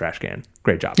be that's a trash can.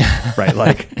 Great job. Right.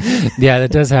 Yeah,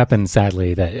 that does happen,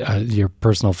 sadly, that your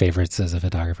personal favorites as a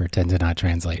photographer tend to not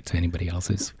translate to anybody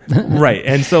else's. Right.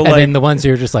 And so and then the ones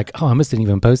you're just oh, I must didn't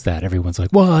even post that. Everyone's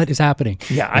what is happening?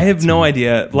 Yeah, I have no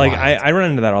idea. I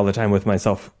run into that all the time with my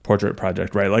self-portrait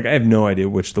project, right? I have no idea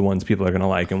which the ones people are going to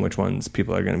like and which ones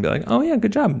people are going to be oh yeah,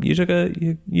 good job.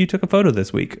 You took a photo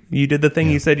this week. You did the thing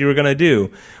you said you were going to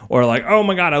do. Or oh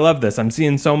my God, I love this. I'm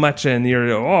seeing so much and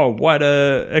you're, oh, what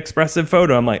a expressive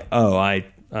photo. I'm oh, I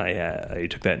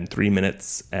took that in 3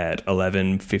 minutes at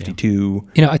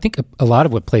 11:52. I think a lot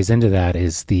of what plays into that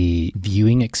is the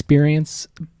viewing experience,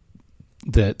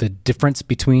 the difference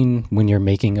between when you're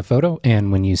making a photo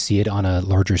and when you see it on a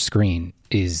larger screen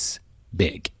is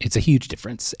big. It's a huge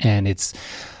difference. And it's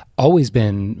always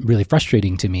been really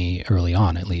frustrating to me early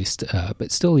on, at least,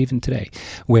 but still even today,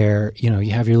 where,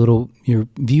 you have your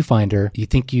viewfinder, you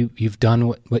think you've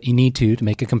done what you need to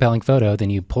make a compelling photo, then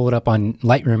you pull it up on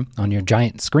Lightroom on your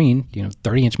giant screen,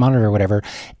 30-inch monitor or whatever,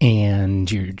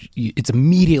 and it's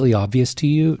immediately obvious to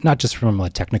you, not just from a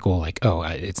technical, oh,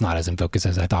 it's not as in focus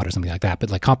as I thought or something like that, but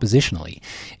compositionally,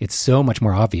 it's so much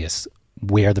more obvious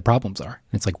where the problems are.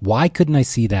 It's why couldn't I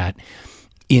see that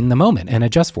in the moment and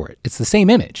adjust for it? It's the same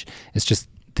image. It's just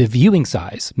the viewing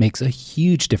size makes a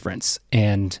huge difference.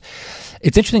 And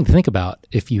it's interesting to think about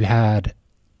if you had,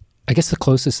 I guess the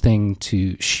closest thing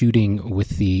to shooting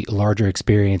with the larger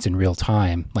experience in real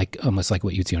time, almost like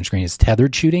what you'd see on screen, is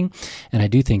tethered shooting. And I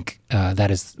do think that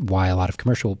is why a lot of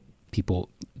commercial people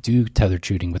do tethered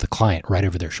shooting with a client right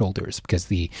over their shoulders, because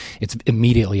it's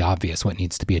immediately obvious what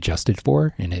needs to be adjusted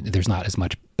for, and there's not as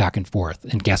much back and forth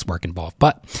and guesswork involved.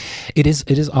 But it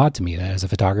is odd to me that as a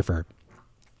photographer,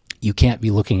 you can't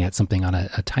be looking at something on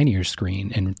a tinier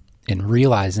screen and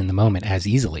realize in the moment as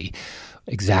easily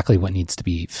exactly what needs to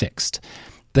be fixed.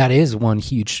 That is one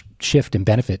huge shift and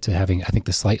benefit to having, I think,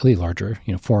 the slightly larger,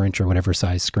 4-inch or whatever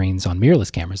size screens on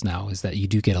mirrorless cameras now, is that you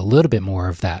do get a little bit more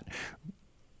of that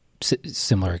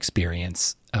similar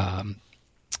experience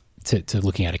to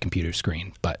looking at a computer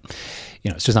screen. But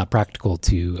it's just not practical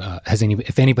to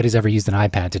if anybody's ever used an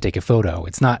iPad to take a photo,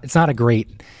 it's not a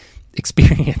great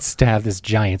experience to have this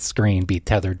giant screen be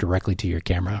tethered directly to your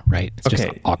camera, right? It's just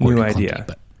awkward. New and clunky, idea.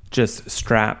 But just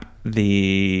strap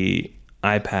the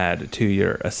iPad to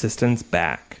your assistant's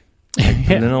back, put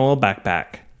it in a little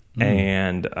backpack,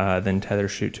 and then tether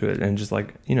shoot to it, and just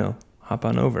hop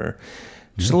on over.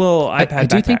 Just a little iPad I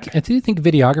do backpack. think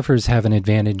videographers have an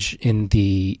advantage in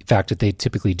the fact that they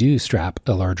typically do strap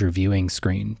a larger viewing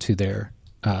screen to their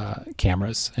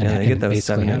cameras. And they get those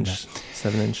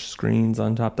 7-inch screens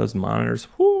on top, those monitors.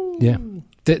 Woo. Yeah.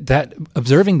 That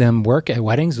observing them work at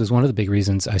weddings was one of the big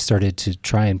reasons I started to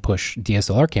try and push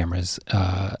DSLR cameras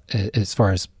as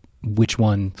far as which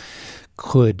one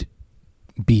could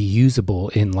be usable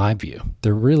in live view.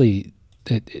 They're really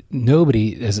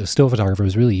nobody as a still photographer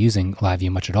was really using live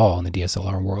view much at all in the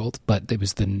DSLR world, but it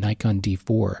was the Nikon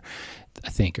D4, I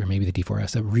think, or maybe the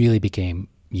D4S that really became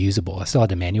usable. I still had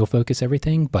to manual focus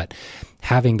everything, but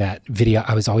having that video,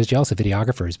 I was always jealous of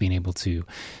videographers being able to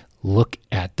look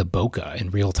at the bokeh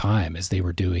in real time as they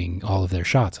were doing all of their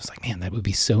shots. I was like, man, that would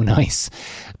be so nice.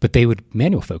 But they would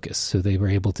manual focus, so they were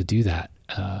able to do that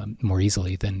more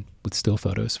easily than with still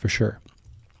photos, for sure.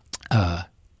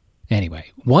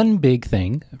 Anyway, one big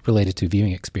thing related to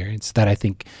viewing experience that I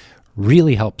think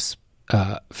really helps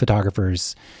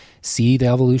photographers see the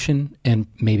evolution and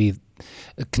maybe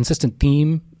a consistent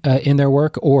theme in their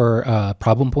work or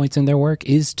problem points in their work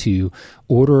is to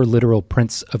order literal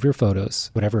prints of your photos,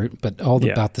 whatever, but all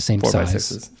about the same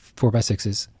size,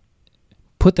 4x6s.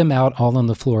 Put them out all on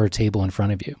the floor or table in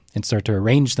front of you and start to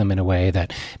arrange them in a way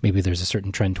that maybe there's a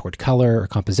certain trend toward color or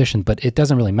composition, but it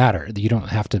doesn't really matter. You don't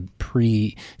have to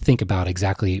think about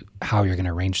exactly how you're going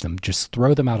to arrange them. Just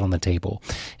throw them out on the table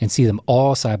and see them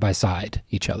all side by side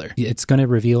each other. It's going to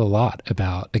reveal a lot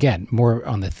about, again, more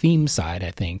on the theme side, I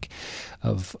think,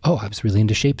 of, I was really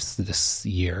into shapes this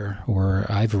year, or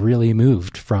I've really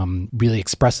moved from really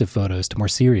expressive photos to more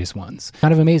serious ones.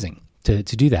 Kind of amazing to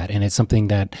do that. And it's something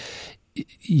that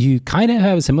you kind of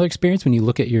have a similar experience when you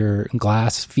look at your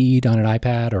glass feed on an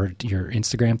iPad or your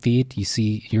Instagram feed. You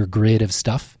see your grid of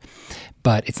stuff,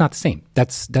 but it's not the same.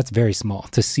 That's very small.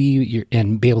 To see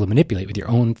and be able to manipulate with your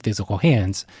own physical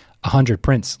hands 100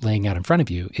 prints laying out in front of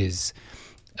you is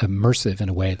immersive in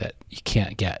a way that you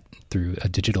can't get through a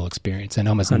digital experience, and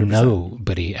almost 100%.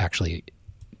 Nobody actually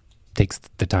takes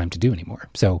the time to do anymore.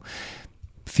 So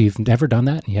if you've never done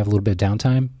that and you have a little bit of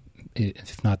downtime,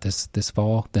 if not this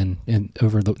fall, then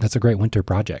that's a great winter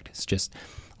project. It's just,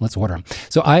 let's order them.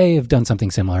 So I have done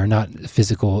something similar, not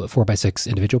physical 4x6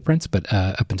 individual prints, but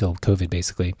up until COVID,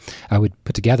 basically, I would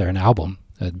put together an album,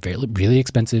 a really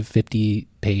expensive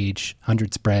 50-page,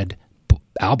 100-spread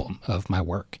album of my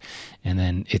work. And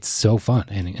then it's so fun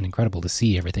and incredible to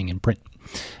see everything in print.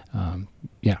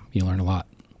 You learn a lot.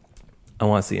 I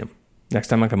want to see them. Next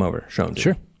time I come over, show them to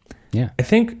Sure. me. Yeah. I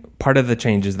think part of the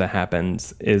changes that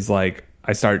happens is like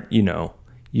I start,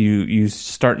 you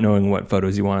start knowing what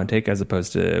photos you want to take, as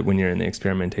opposed to when you're in the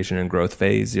experimentation and growth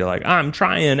phase. You're like, I'm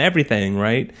trying everything,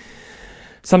 right?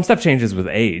 Some stuff changes with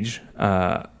age.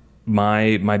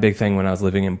 My big thing when I was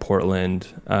living in Portland,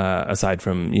 aside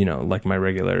from, like my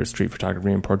regular street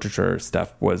photography and portraiture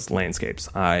stuff, was landscapes.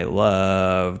 I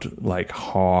loved like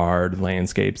hard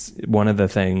landscapes. One of the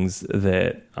things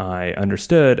that I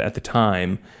understood at the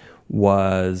time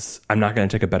was I'm not going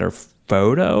to take a better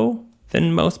photo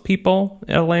than most people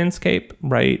in a landscape,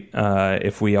 right?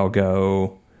 If we all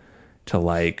go to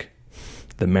like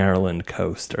the Maryland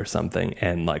coast or something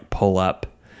and like pull up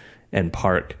and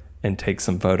park and take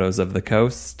some photos of the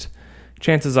coast,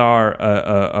 chances are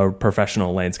a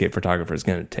professional landscape photographer is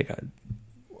going to take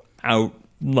a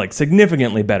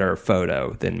significantly better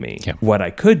photo than me. Yeah. What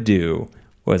I could do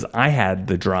was I had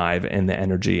the drive and the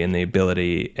energy and the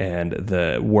ability and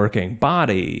the working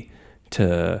body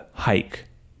to hike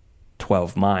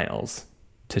 12 miles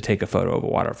to take a photo of a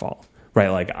waterfall, right?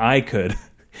 Like I could,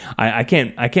 I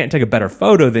can't take a better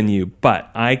photo than you, but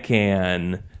I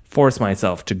can force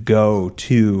myself to go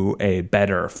to a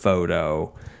better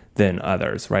photo than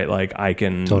others, right? Like I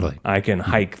can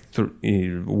hike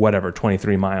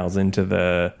 23 miles into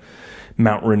the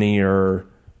Mount Rainier,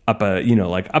 up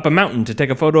a mountain to take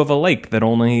a photo of a lake that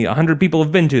only 100 people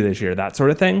have been to this year, that sort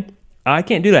of thing. I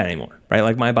can't do that anymore, right?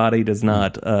 Like my body does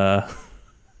not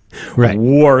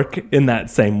work in that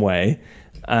same way.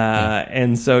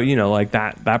 And so, like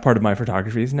that part of my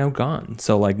photography is now gone.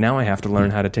 So like now I have to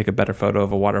learn how to take a better photo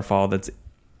of a waterfall that's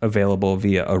available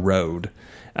via a road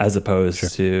as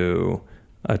opposed to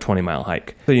a 20-mile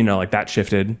hike. So, like that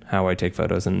shifted how I take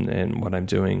photos and what I'm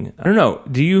doing. I don't know.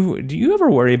 Do you ever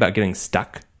worry about getting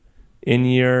stuck in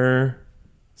your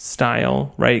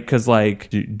style, right? Because like,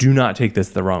 do not take this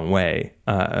the wrong way.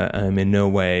 I'm in no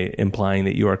way implying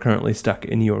that you are currently stuck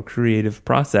in your creative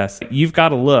process. You've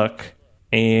got a look,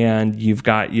 and you've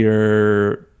got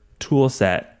your tool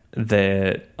set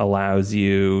that allows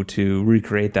you to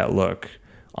recreate that look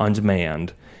on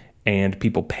demand, and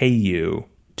people pay you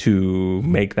to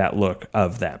make that look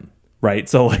of them, right?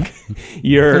 So like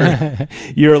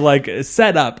you're like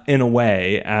set up in a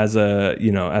way as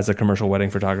a commercial wedding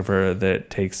photographer that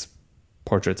takes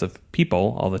portraits of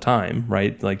people all the time,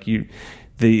 right? Like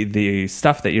the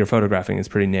stuff that you're photographing is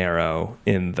pretty narrow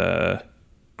in the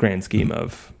grand scheme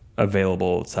of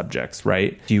available subjects,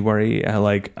 right? Do you worry,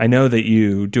 like, I know that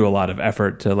you do a lot of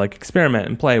effort to like experiment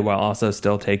and play while also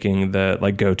still taking the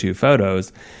like go-to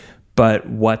photos, but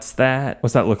what's that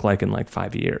look like in like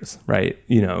 5 years, right?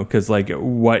 You know, because like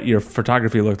what your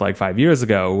photography looked like 5 years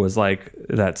ago was like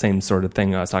that same sort of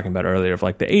thing I was talking about earlier of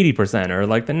like the 80% or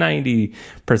like the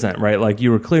 90%, right? Like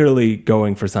you were clearly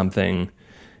going for something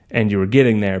and you were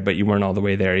getting there, but you weren't all the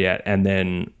way there yet. And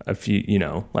then a few, you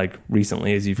know, like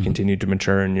recently as you've continued to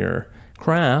mature in your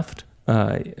craft,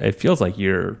 it feels like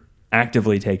you're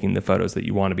actively taking the photos that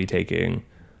you want to be taking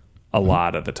a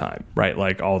lot of the time, right?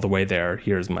 Like all the way there,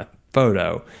 here's my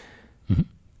photo.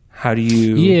 How do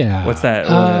you, what's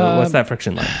that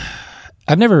friction like?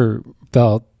 I've never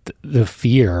felt the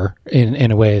fear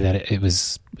in a way that it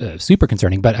was super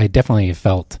concerning, but I definitely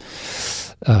felt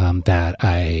that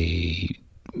a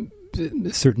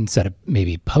certain set of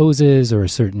maybe poses or a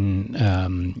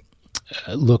certain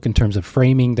look in terms of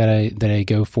framing that I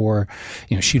go for,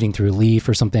 you know, shooting through a leaf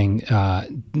or something,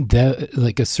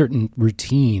 like a certain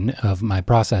routine of my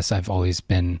process I've always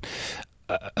been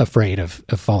afraid of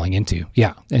falling into.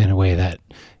 Yeah. In a way that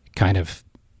kind of,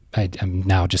 I'm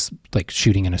now just like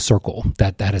shooting in a circle.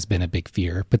 That has been a big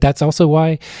fear. But that's also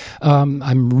why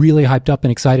I'm really hyped up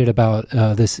and excited about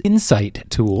this Insight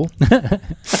tool,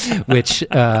 which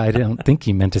I don't think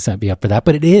you meant to set me up for that,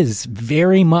 but it is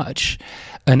very much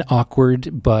an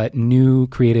awkward but new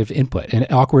creative input, and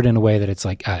awkward in a way that it's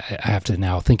like I have to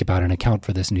now think about and account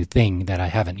for this new thing that I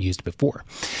haven't used before.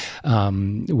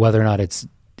 Whether or not it's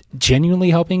genuinely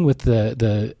helping with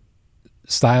the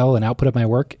style and output of my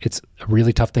work, it's a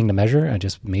really tough thing to measure. I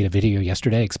just made a video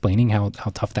yesterday explaining how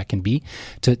tough that can be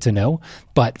to know.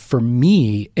 But for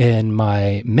me, in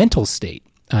my mental state,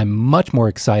 I'm much more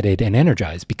excited and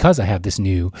energized because I have this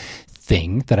new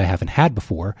thing that I haven't had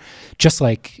before. Just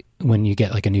like when you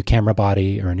get like a new camera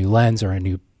body or a new lens or a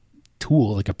new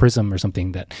tool, like a prism or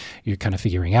something that you're kind of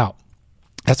figuring out.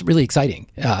 That's really exciting.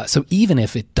 So even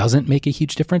if it doesn't make a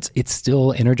huge difference, it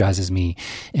still energizes me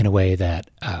in a way that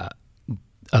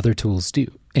other tools do.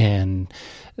 And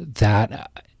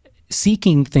that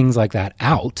seeking things like that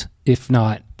out, if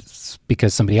not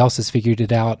because somebody else has figured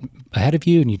it out ahead of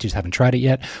you and you just haven't tried it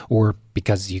yet, or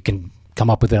because you can come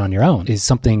up with it on your own, is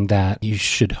something that you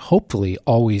should hopefully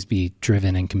always be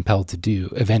driven and compelled to do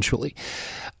eventually.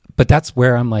 But that's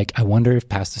where I'm like, I wonder if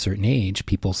past a certain age,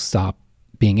 people stop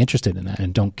being interested in that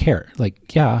and don't care.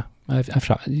 Like, yeah, I've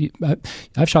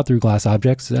shot through glass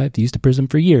objects. I've used a prism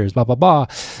for years, blah, blah, blah.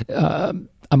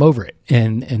 I'm over it.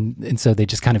 And so they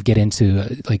just kind of get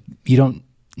into like, you don't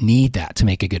need that to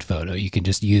make a good photo. You can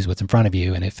just use what's in front of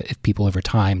you. And if people over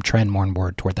time trend more and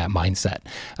more toward that mindset,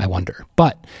 I wonder.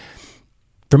 But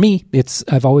for me,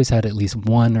 I've always had at least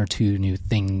one or two new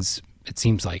things, it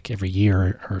seems like every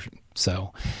year or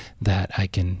so, that I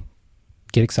can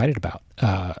get excited about.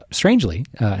 Strangely,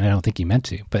 and I don't think you meant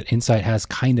to, but Insight has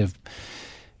kind of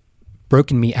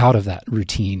broken me out of that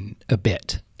routine a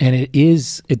bit. And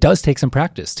it does take some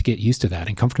practice to get used to that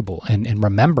and comfortable and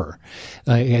remember.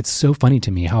 It's so funny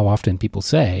to me how often people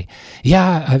say,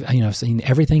 yeah, I've seen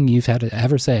everything you've had to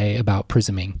ever say about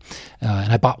prisming.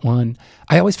 And I bought one.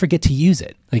 I always forget to use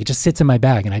it. Like it just sits in my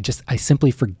bag and I simply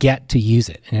forget to use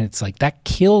it. And it's like, that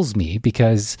kills me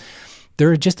because there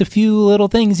are just a few little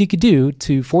things you could do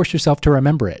to force yourself to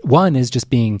remember it. One is just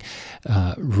being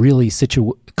really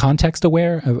context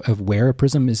aware of where a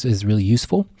prism is really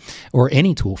useful, or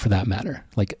any tool for that matter.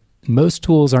 Like most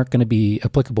tools aren't going to be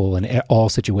applicable in all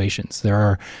situations. There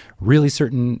are really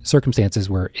certain circumstances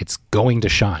where it's going to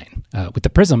shine. With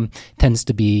the prism, tends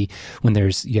to be when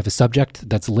you have a subject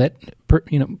that's lit,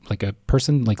 like a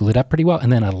person like lit up pretty well,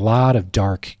 and then a lot of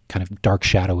dark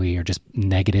shadowy or just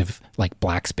negative like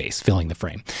black space filling the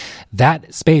frame.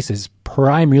 That space is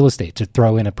prime real estate to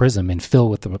throw in a prism and fill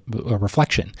with a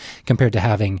reflection, compared to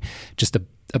having just a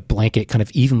blanket kind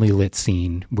of evenly lit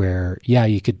scene where, yeah,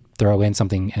 you could throw in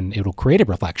something and it'll create a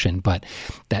reflection, but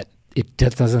that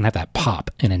doesn't have that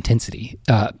pop and intensity.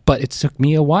 But it took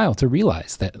me a while to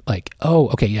realize that, like, oh,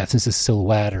 okay, yeah, since this is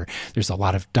silhouette or there's a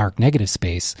lot of dark negative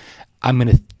space,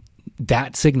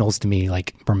 that signals to me,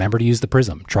 like, remember to use the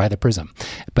prism, try the prism.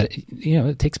 But,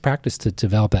 it takes practice to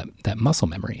develop that muscle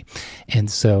memory. And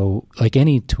so, like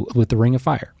any tool with the Ring of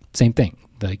Fire, same thing.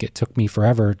 Like, it took me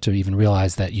forever to even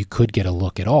realize that you could get a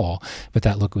look at all, but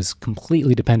that look was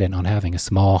completely dependent on having a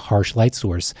small, harsh light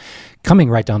source coming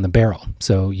right down the barrel.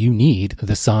 So you need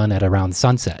the sun at around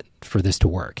sunset for this to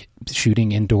work.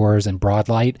 Shooting indoors in broad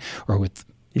light or with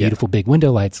beautiful big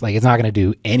window lights, like, it's not going to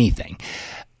do anything.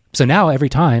 So now every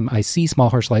time I see small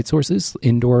harsh light sources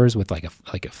indoors with like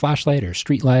a flashlight or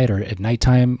street light, or at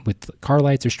nighttime with car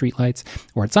lights or street lights,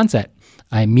 or at sunset,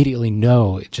 I immediately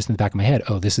know, just in the back of my head,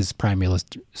 oh, this is prime real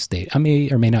estate. I may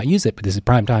or may not use it, but this is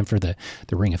prime time for the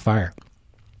Ring of Fire.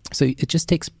 So it just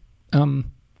takes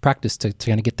practice to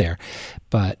kind of get there.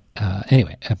 But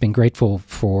anyway, I've been grateful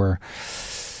for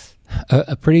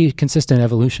a pretty consistent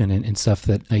evolution in stuff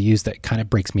that I use that kind of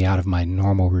breaks me out of my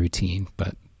normal routine,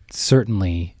 but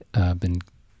certainly been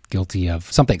guilty of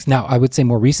some things. Now, I would say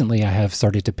more recently, I have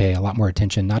started to pay a lot more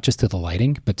attention, not just to the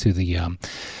lighting, but to the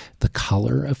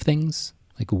color of things,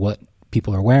 like what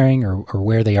people are wearing or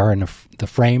where they are in the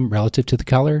frame relative to the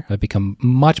color. I've become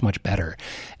much, much better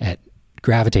at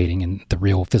gravitating in the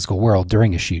real physical world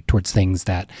during a shoot towards things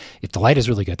that, if the light is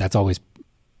really good, that's always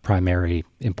primary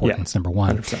importance, number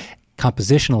one. 100%.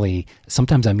 Compositionally,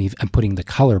 sometimes I'm putting the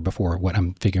color before what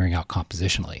I'm figuring out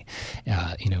compositionally,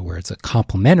 where it's a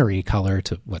complementary color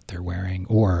to what they're wearing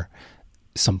or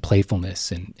some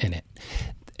playfulness in it.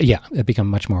 Yeah, I've become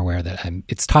much more aware that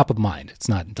it's top of mind. It's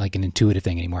not like an intuitive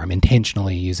thing anymore. I'm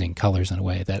intentionally using colors in a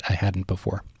way that I hadn't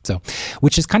before. So,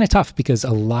 which is kind of tough because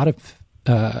a lot of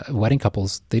wedding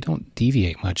couples, they don't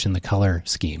deviate much in the color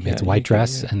scheme. It's white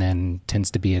dress and then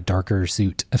tends to be a darker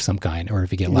suit of some kind, or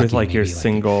if you get lucky, with like your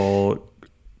single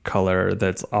color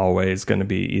that's always going to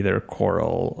be either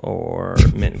coral or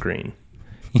mint green.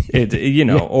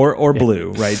 Or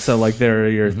blue, right? So like there are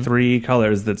your three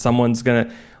colors that someone's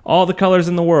gonna, all the colors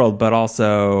in the world, but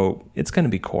also it's going to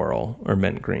be coral or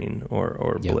mint green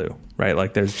or blue, right?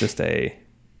 Like there's just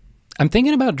I'm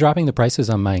thinking about dropping the prices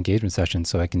on my engagement sessions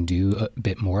so I can do a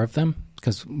bit more of them.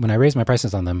 Because when I raised my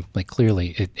prices on them, like clearly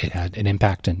it had an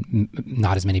impact, and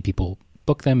not as many people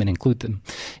book them and include them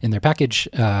in their package.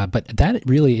 But that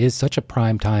really is such a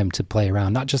prime time to play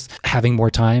around, not just having more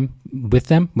time with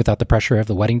them without the pressure of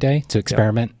the wedding day to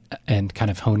experiment and kind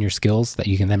of hone your skills that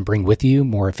you can then bring with you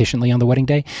more efficiently on the wedding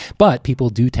day. But people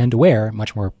do tend to wear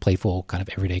much more playful kind of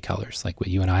everyday colors like what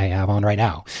you and I have on right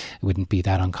now. It wouldn't be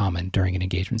that uncommon during an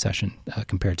engagement session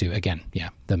compared to, again,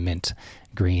 the mint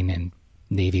green and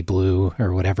navy blue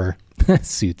or whatever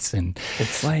suits and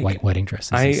it's like, white wedding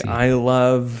dresses. I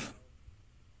love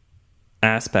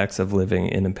aspects of living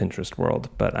in a Pinterest world,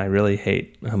 but I really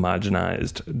hate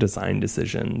homogenized design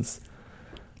decisions.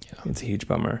 It's a huge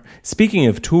bummer. Speaking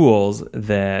of tools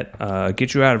that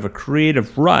get you out of a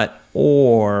creative rut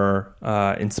or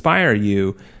inspire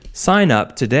you, sign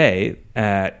up today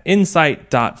at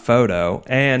insight.photo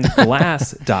and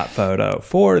glass.photo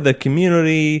for the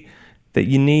community that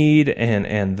you need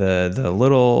and the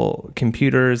little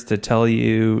computers to tell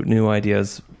you new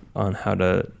ideas on how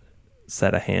to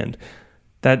set a hand.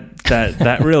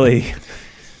 That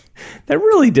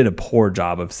really did a poor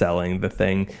job of selling the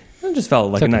thing. It just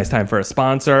felt like a nice time for a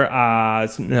sponsor.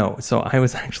 No, so I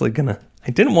was actually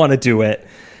I didn't want to do it,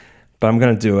 but I'm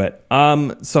gonna do it.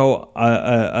 So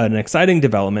an exciting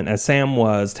development, as Sam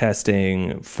was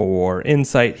testing for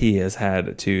Insight, he has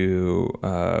had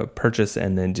to purchase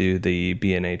and then do the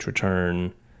B&H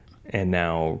return, and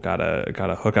now got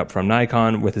a hookup from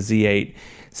Nikon with a Z8.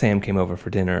 Sam came over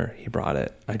for dinner. He brought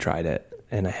it. I tried it.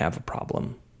 And I have a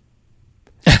problem.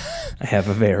 I have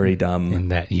a very dumb...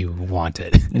 And that you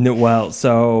wanted. No, well,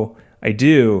 so I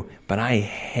do, but I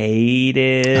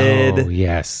hated... Oh,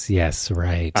 yes,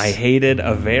 right. I hated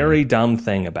a very dumb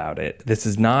thing about it. This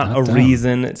is not a dumb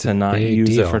reason to not use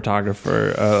deal.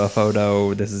 A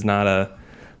photo. This is not a...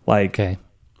 Okay.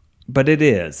 But it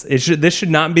is. This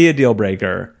should not be a deal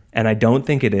breaker, and I don't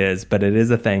think it is, but it is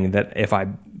a thing that if I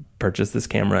purchase this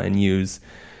camera and use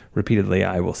repeatedly,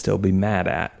 I will still be mad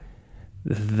at.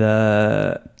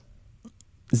 The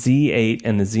Z8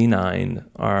 and the Z9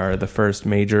 are the first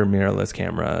major mirrorless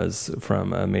cameras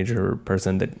from a major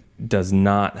person that does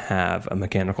not have a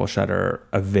mechanical shutter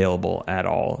available at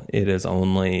all. It is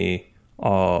only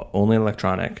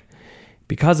electronic.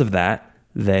 Because of that,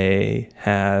 they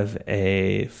have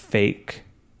a fake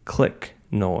click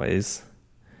noise,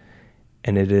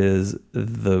 and it is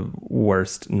the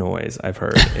worst noise I've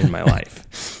heard in my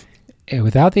life.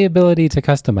 without the ability to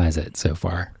customize it so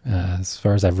far. As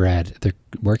far as I've read, they're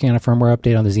working on a firmware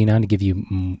update on the Xenon to give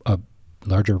you a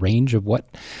larger range of what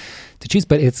to choose,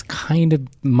 but it's kind of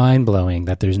mind-blowing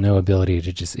that there's no ability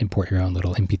to just import your own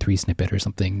little MP3 snippet or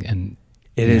something. And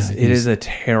it is a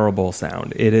terrible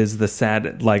sound. It is the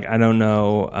sad, like, I don't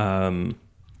know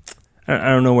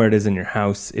where it is in your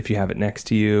house, if you have it next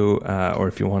to you, or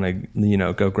if you want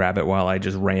to, go grab it while I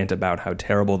just rant about how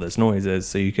terrible this noise is,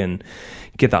 so you can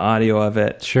get the audio of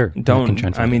it. Sure. Don't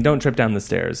trip down the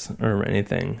stairs or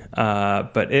anything.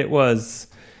 But it was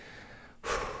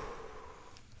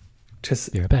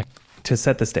just be right back. To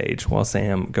set the stage while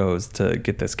Sam goes to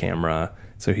get this camera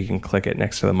so he can click it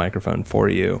next to the microphone for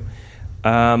you.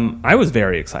 I was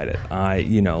very excited.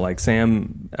 Like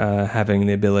Sam, having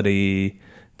the ability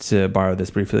to borrow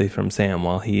this briefly from Sam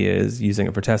while he is using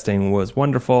it for testing was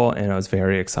wonderful, and I was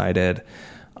very excited.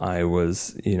 I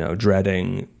was,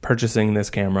 dreading purchasing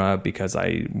this camera because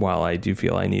while I do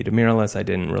feel I need a mirrorless, I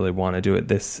didn't really want to do it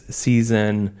this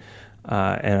season.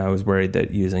 And I was worried that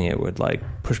using it would like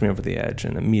push me over the edge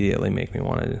and immediately make me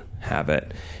want to have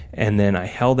it. And then I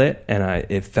held it, and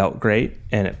it felt great,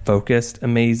 and it focused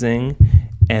amazing.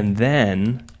 And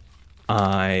then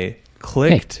I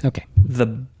clicked the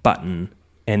button,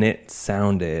 and it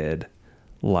sounded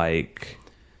like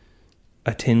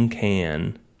a tin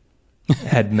can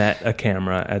had met a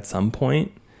camera at some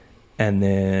point, and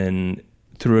then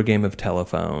through a game of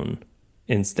telephone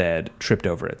instead tripped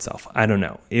over itself. I don't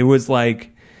know. It was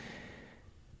like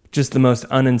just the most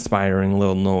uninspiring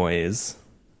little noise,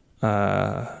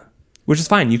 which is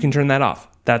fine. You can turn that off.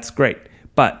 That's great.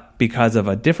 But because of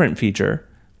a different feature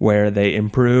where they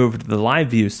improved the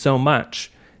live view so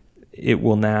much, it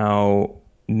will now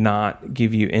not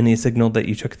give you any signal that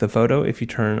you took the photo if you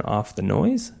turn off the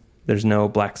noise. There's no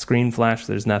black screen flash.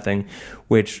 There's nothing,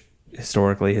 which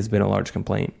historically has been a large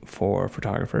complaint for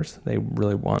photographers. They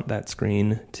really want that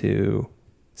screen to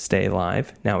stay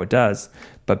live. Now it does,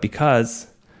 but because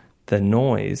the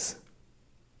noise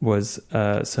was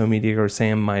so mediocre,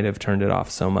 Sam might have turned it off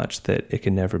so much that it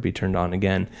could never be turned on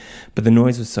again. But the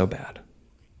noise was so bad.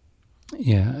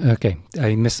 Yeah, okay.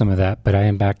 I missed some of that, but I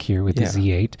am back here with the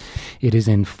Z8. It is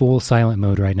in full silent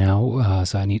mode right now,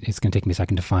 so it's going to take me a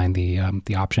second to find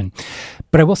the option.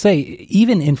 But I will say,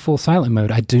 even in full silent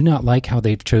mode, I do not like how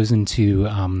they've chosen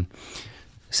to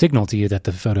signal to you that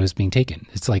the photo is being taken.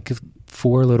 It's like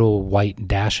 4 little white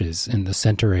dashes in the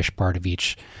center-ish part of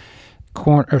each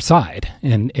corner or side,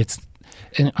 and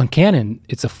on Canon,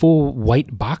 it's a full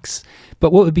white box.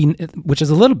 But which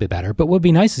is a little bit better. But what would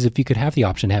be nice is if you could have the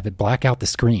option to have it black out the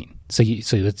screen, so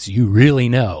you really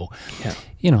know,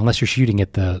 unless you're shooting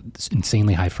at the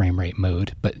insanely high frame rate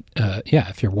mode. But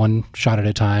if you're one shot at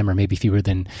a time, or maybe fewer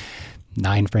than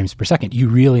 9 frames per second, you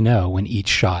really know when each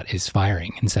shot is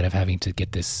firing instead of having to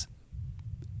get this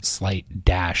slight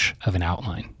dash of an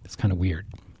outline. It's kind of weird.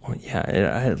 Well,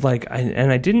 yeah,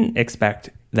 I didn't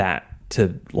expect that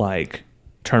to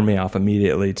turn me off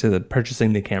immediately to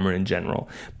purchasing the camera in general.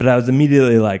 But I was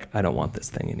immediately like, I don't want this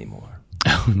thing anymore.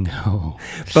 Oh, no.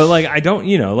 But I don't,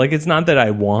 it's not that I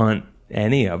want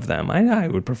any of them. I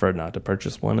would prefer not to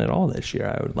purchase one at all this year.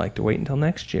 I would like to wait until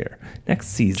next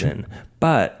season.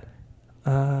 But,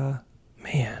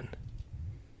 man.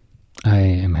 I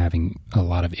am having a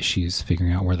lot of issues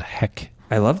figuring out where the heck.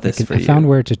 I love this for you. I found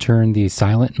where to turn the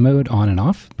silent mode on and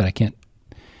off, but I can't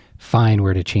find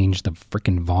where to change the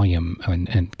freaking volume,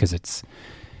 and because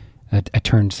I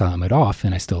turned silent mode off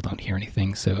and I still don't hear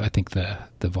anything, so I think the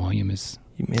volume is...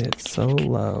 You made it so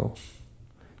low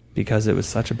because it was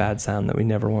such a bad sound that we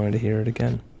never wanted to hear it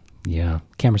again. Yeah.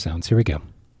 Camera sounds. Here we go.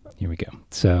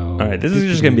 So all right, this is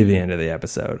just going to be the end of the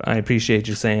episode. I appreciate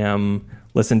you, Sam.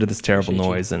 Listen to this terrible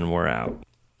noise and we're out.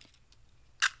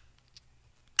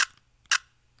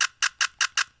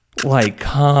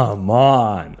 Come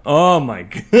on. Oh, my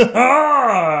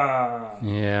God.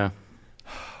 Yeah.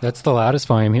 That's the loudest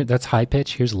volume here. That's high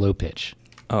pitch. Here's low pitch.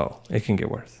 Oh, it can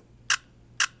get worse.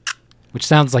 Which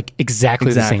sounds like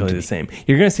exactly the same. Exactly the same.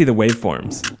 You're going to see the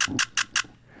waveforms.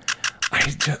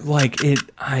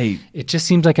 It just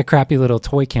seems like a crappy little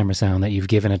toy camera sound that you've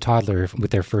given a toddler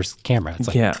with their first camera. It's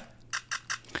like,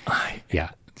 yeah.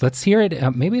 Let's hear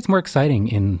it. Maybe it's more exciting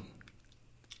in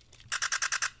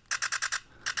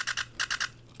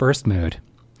burst mode.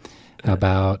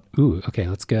 Okay,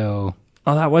 let's go.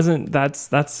 Oh,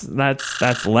 that's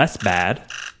less bad.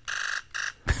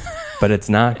 But it's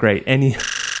not great.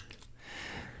 It's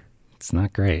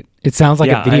not great. It sounds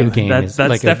like a video game. That's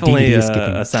like definitely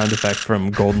a a sound effect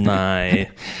from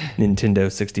GoldenEye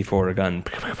Nintendo 64 gun.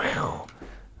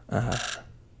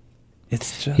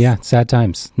 It's just Yeah, sad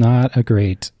times. Not a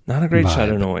great vibe.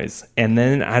 shutter noise. And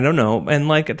then I don't know, and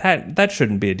like that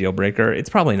shouldn't be a deal breaker. It's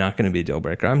probably not going to be a deal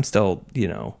breaker. I'm still,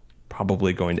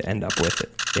 probably going to end up with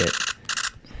it.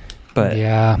 But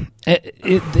yeah,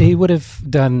 they would have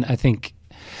done. I think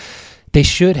they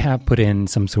should have put in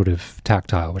some sort of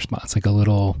tactile response, like a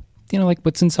little, like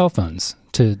what's in cell phones.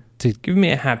 To give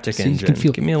me a haptic so engine. You can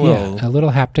feel, give me a little. Yeah, a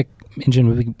little haptic engine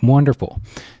would be wonderful.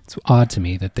 It's odd to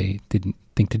me that they didn't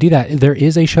think to do that. There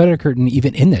is a shutter curtain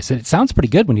even in this. It sounds pretty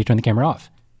good when you turn the camera off.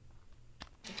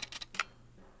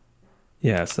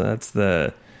 Yeah, so that's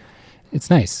the. It's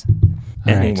nice.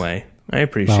 All anyway. Right. I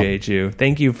appreciate you.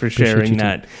 Thank you for sharing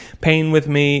that pain with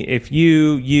me. If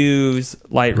you use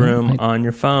Lightroom on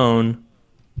your phone,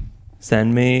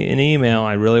 send me an email.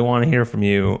 I really want to hear from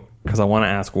you because I want to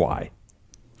ask why.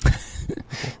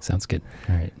 Sounds good.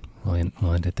 All right. We'll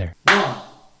end it there. 1,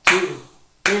 2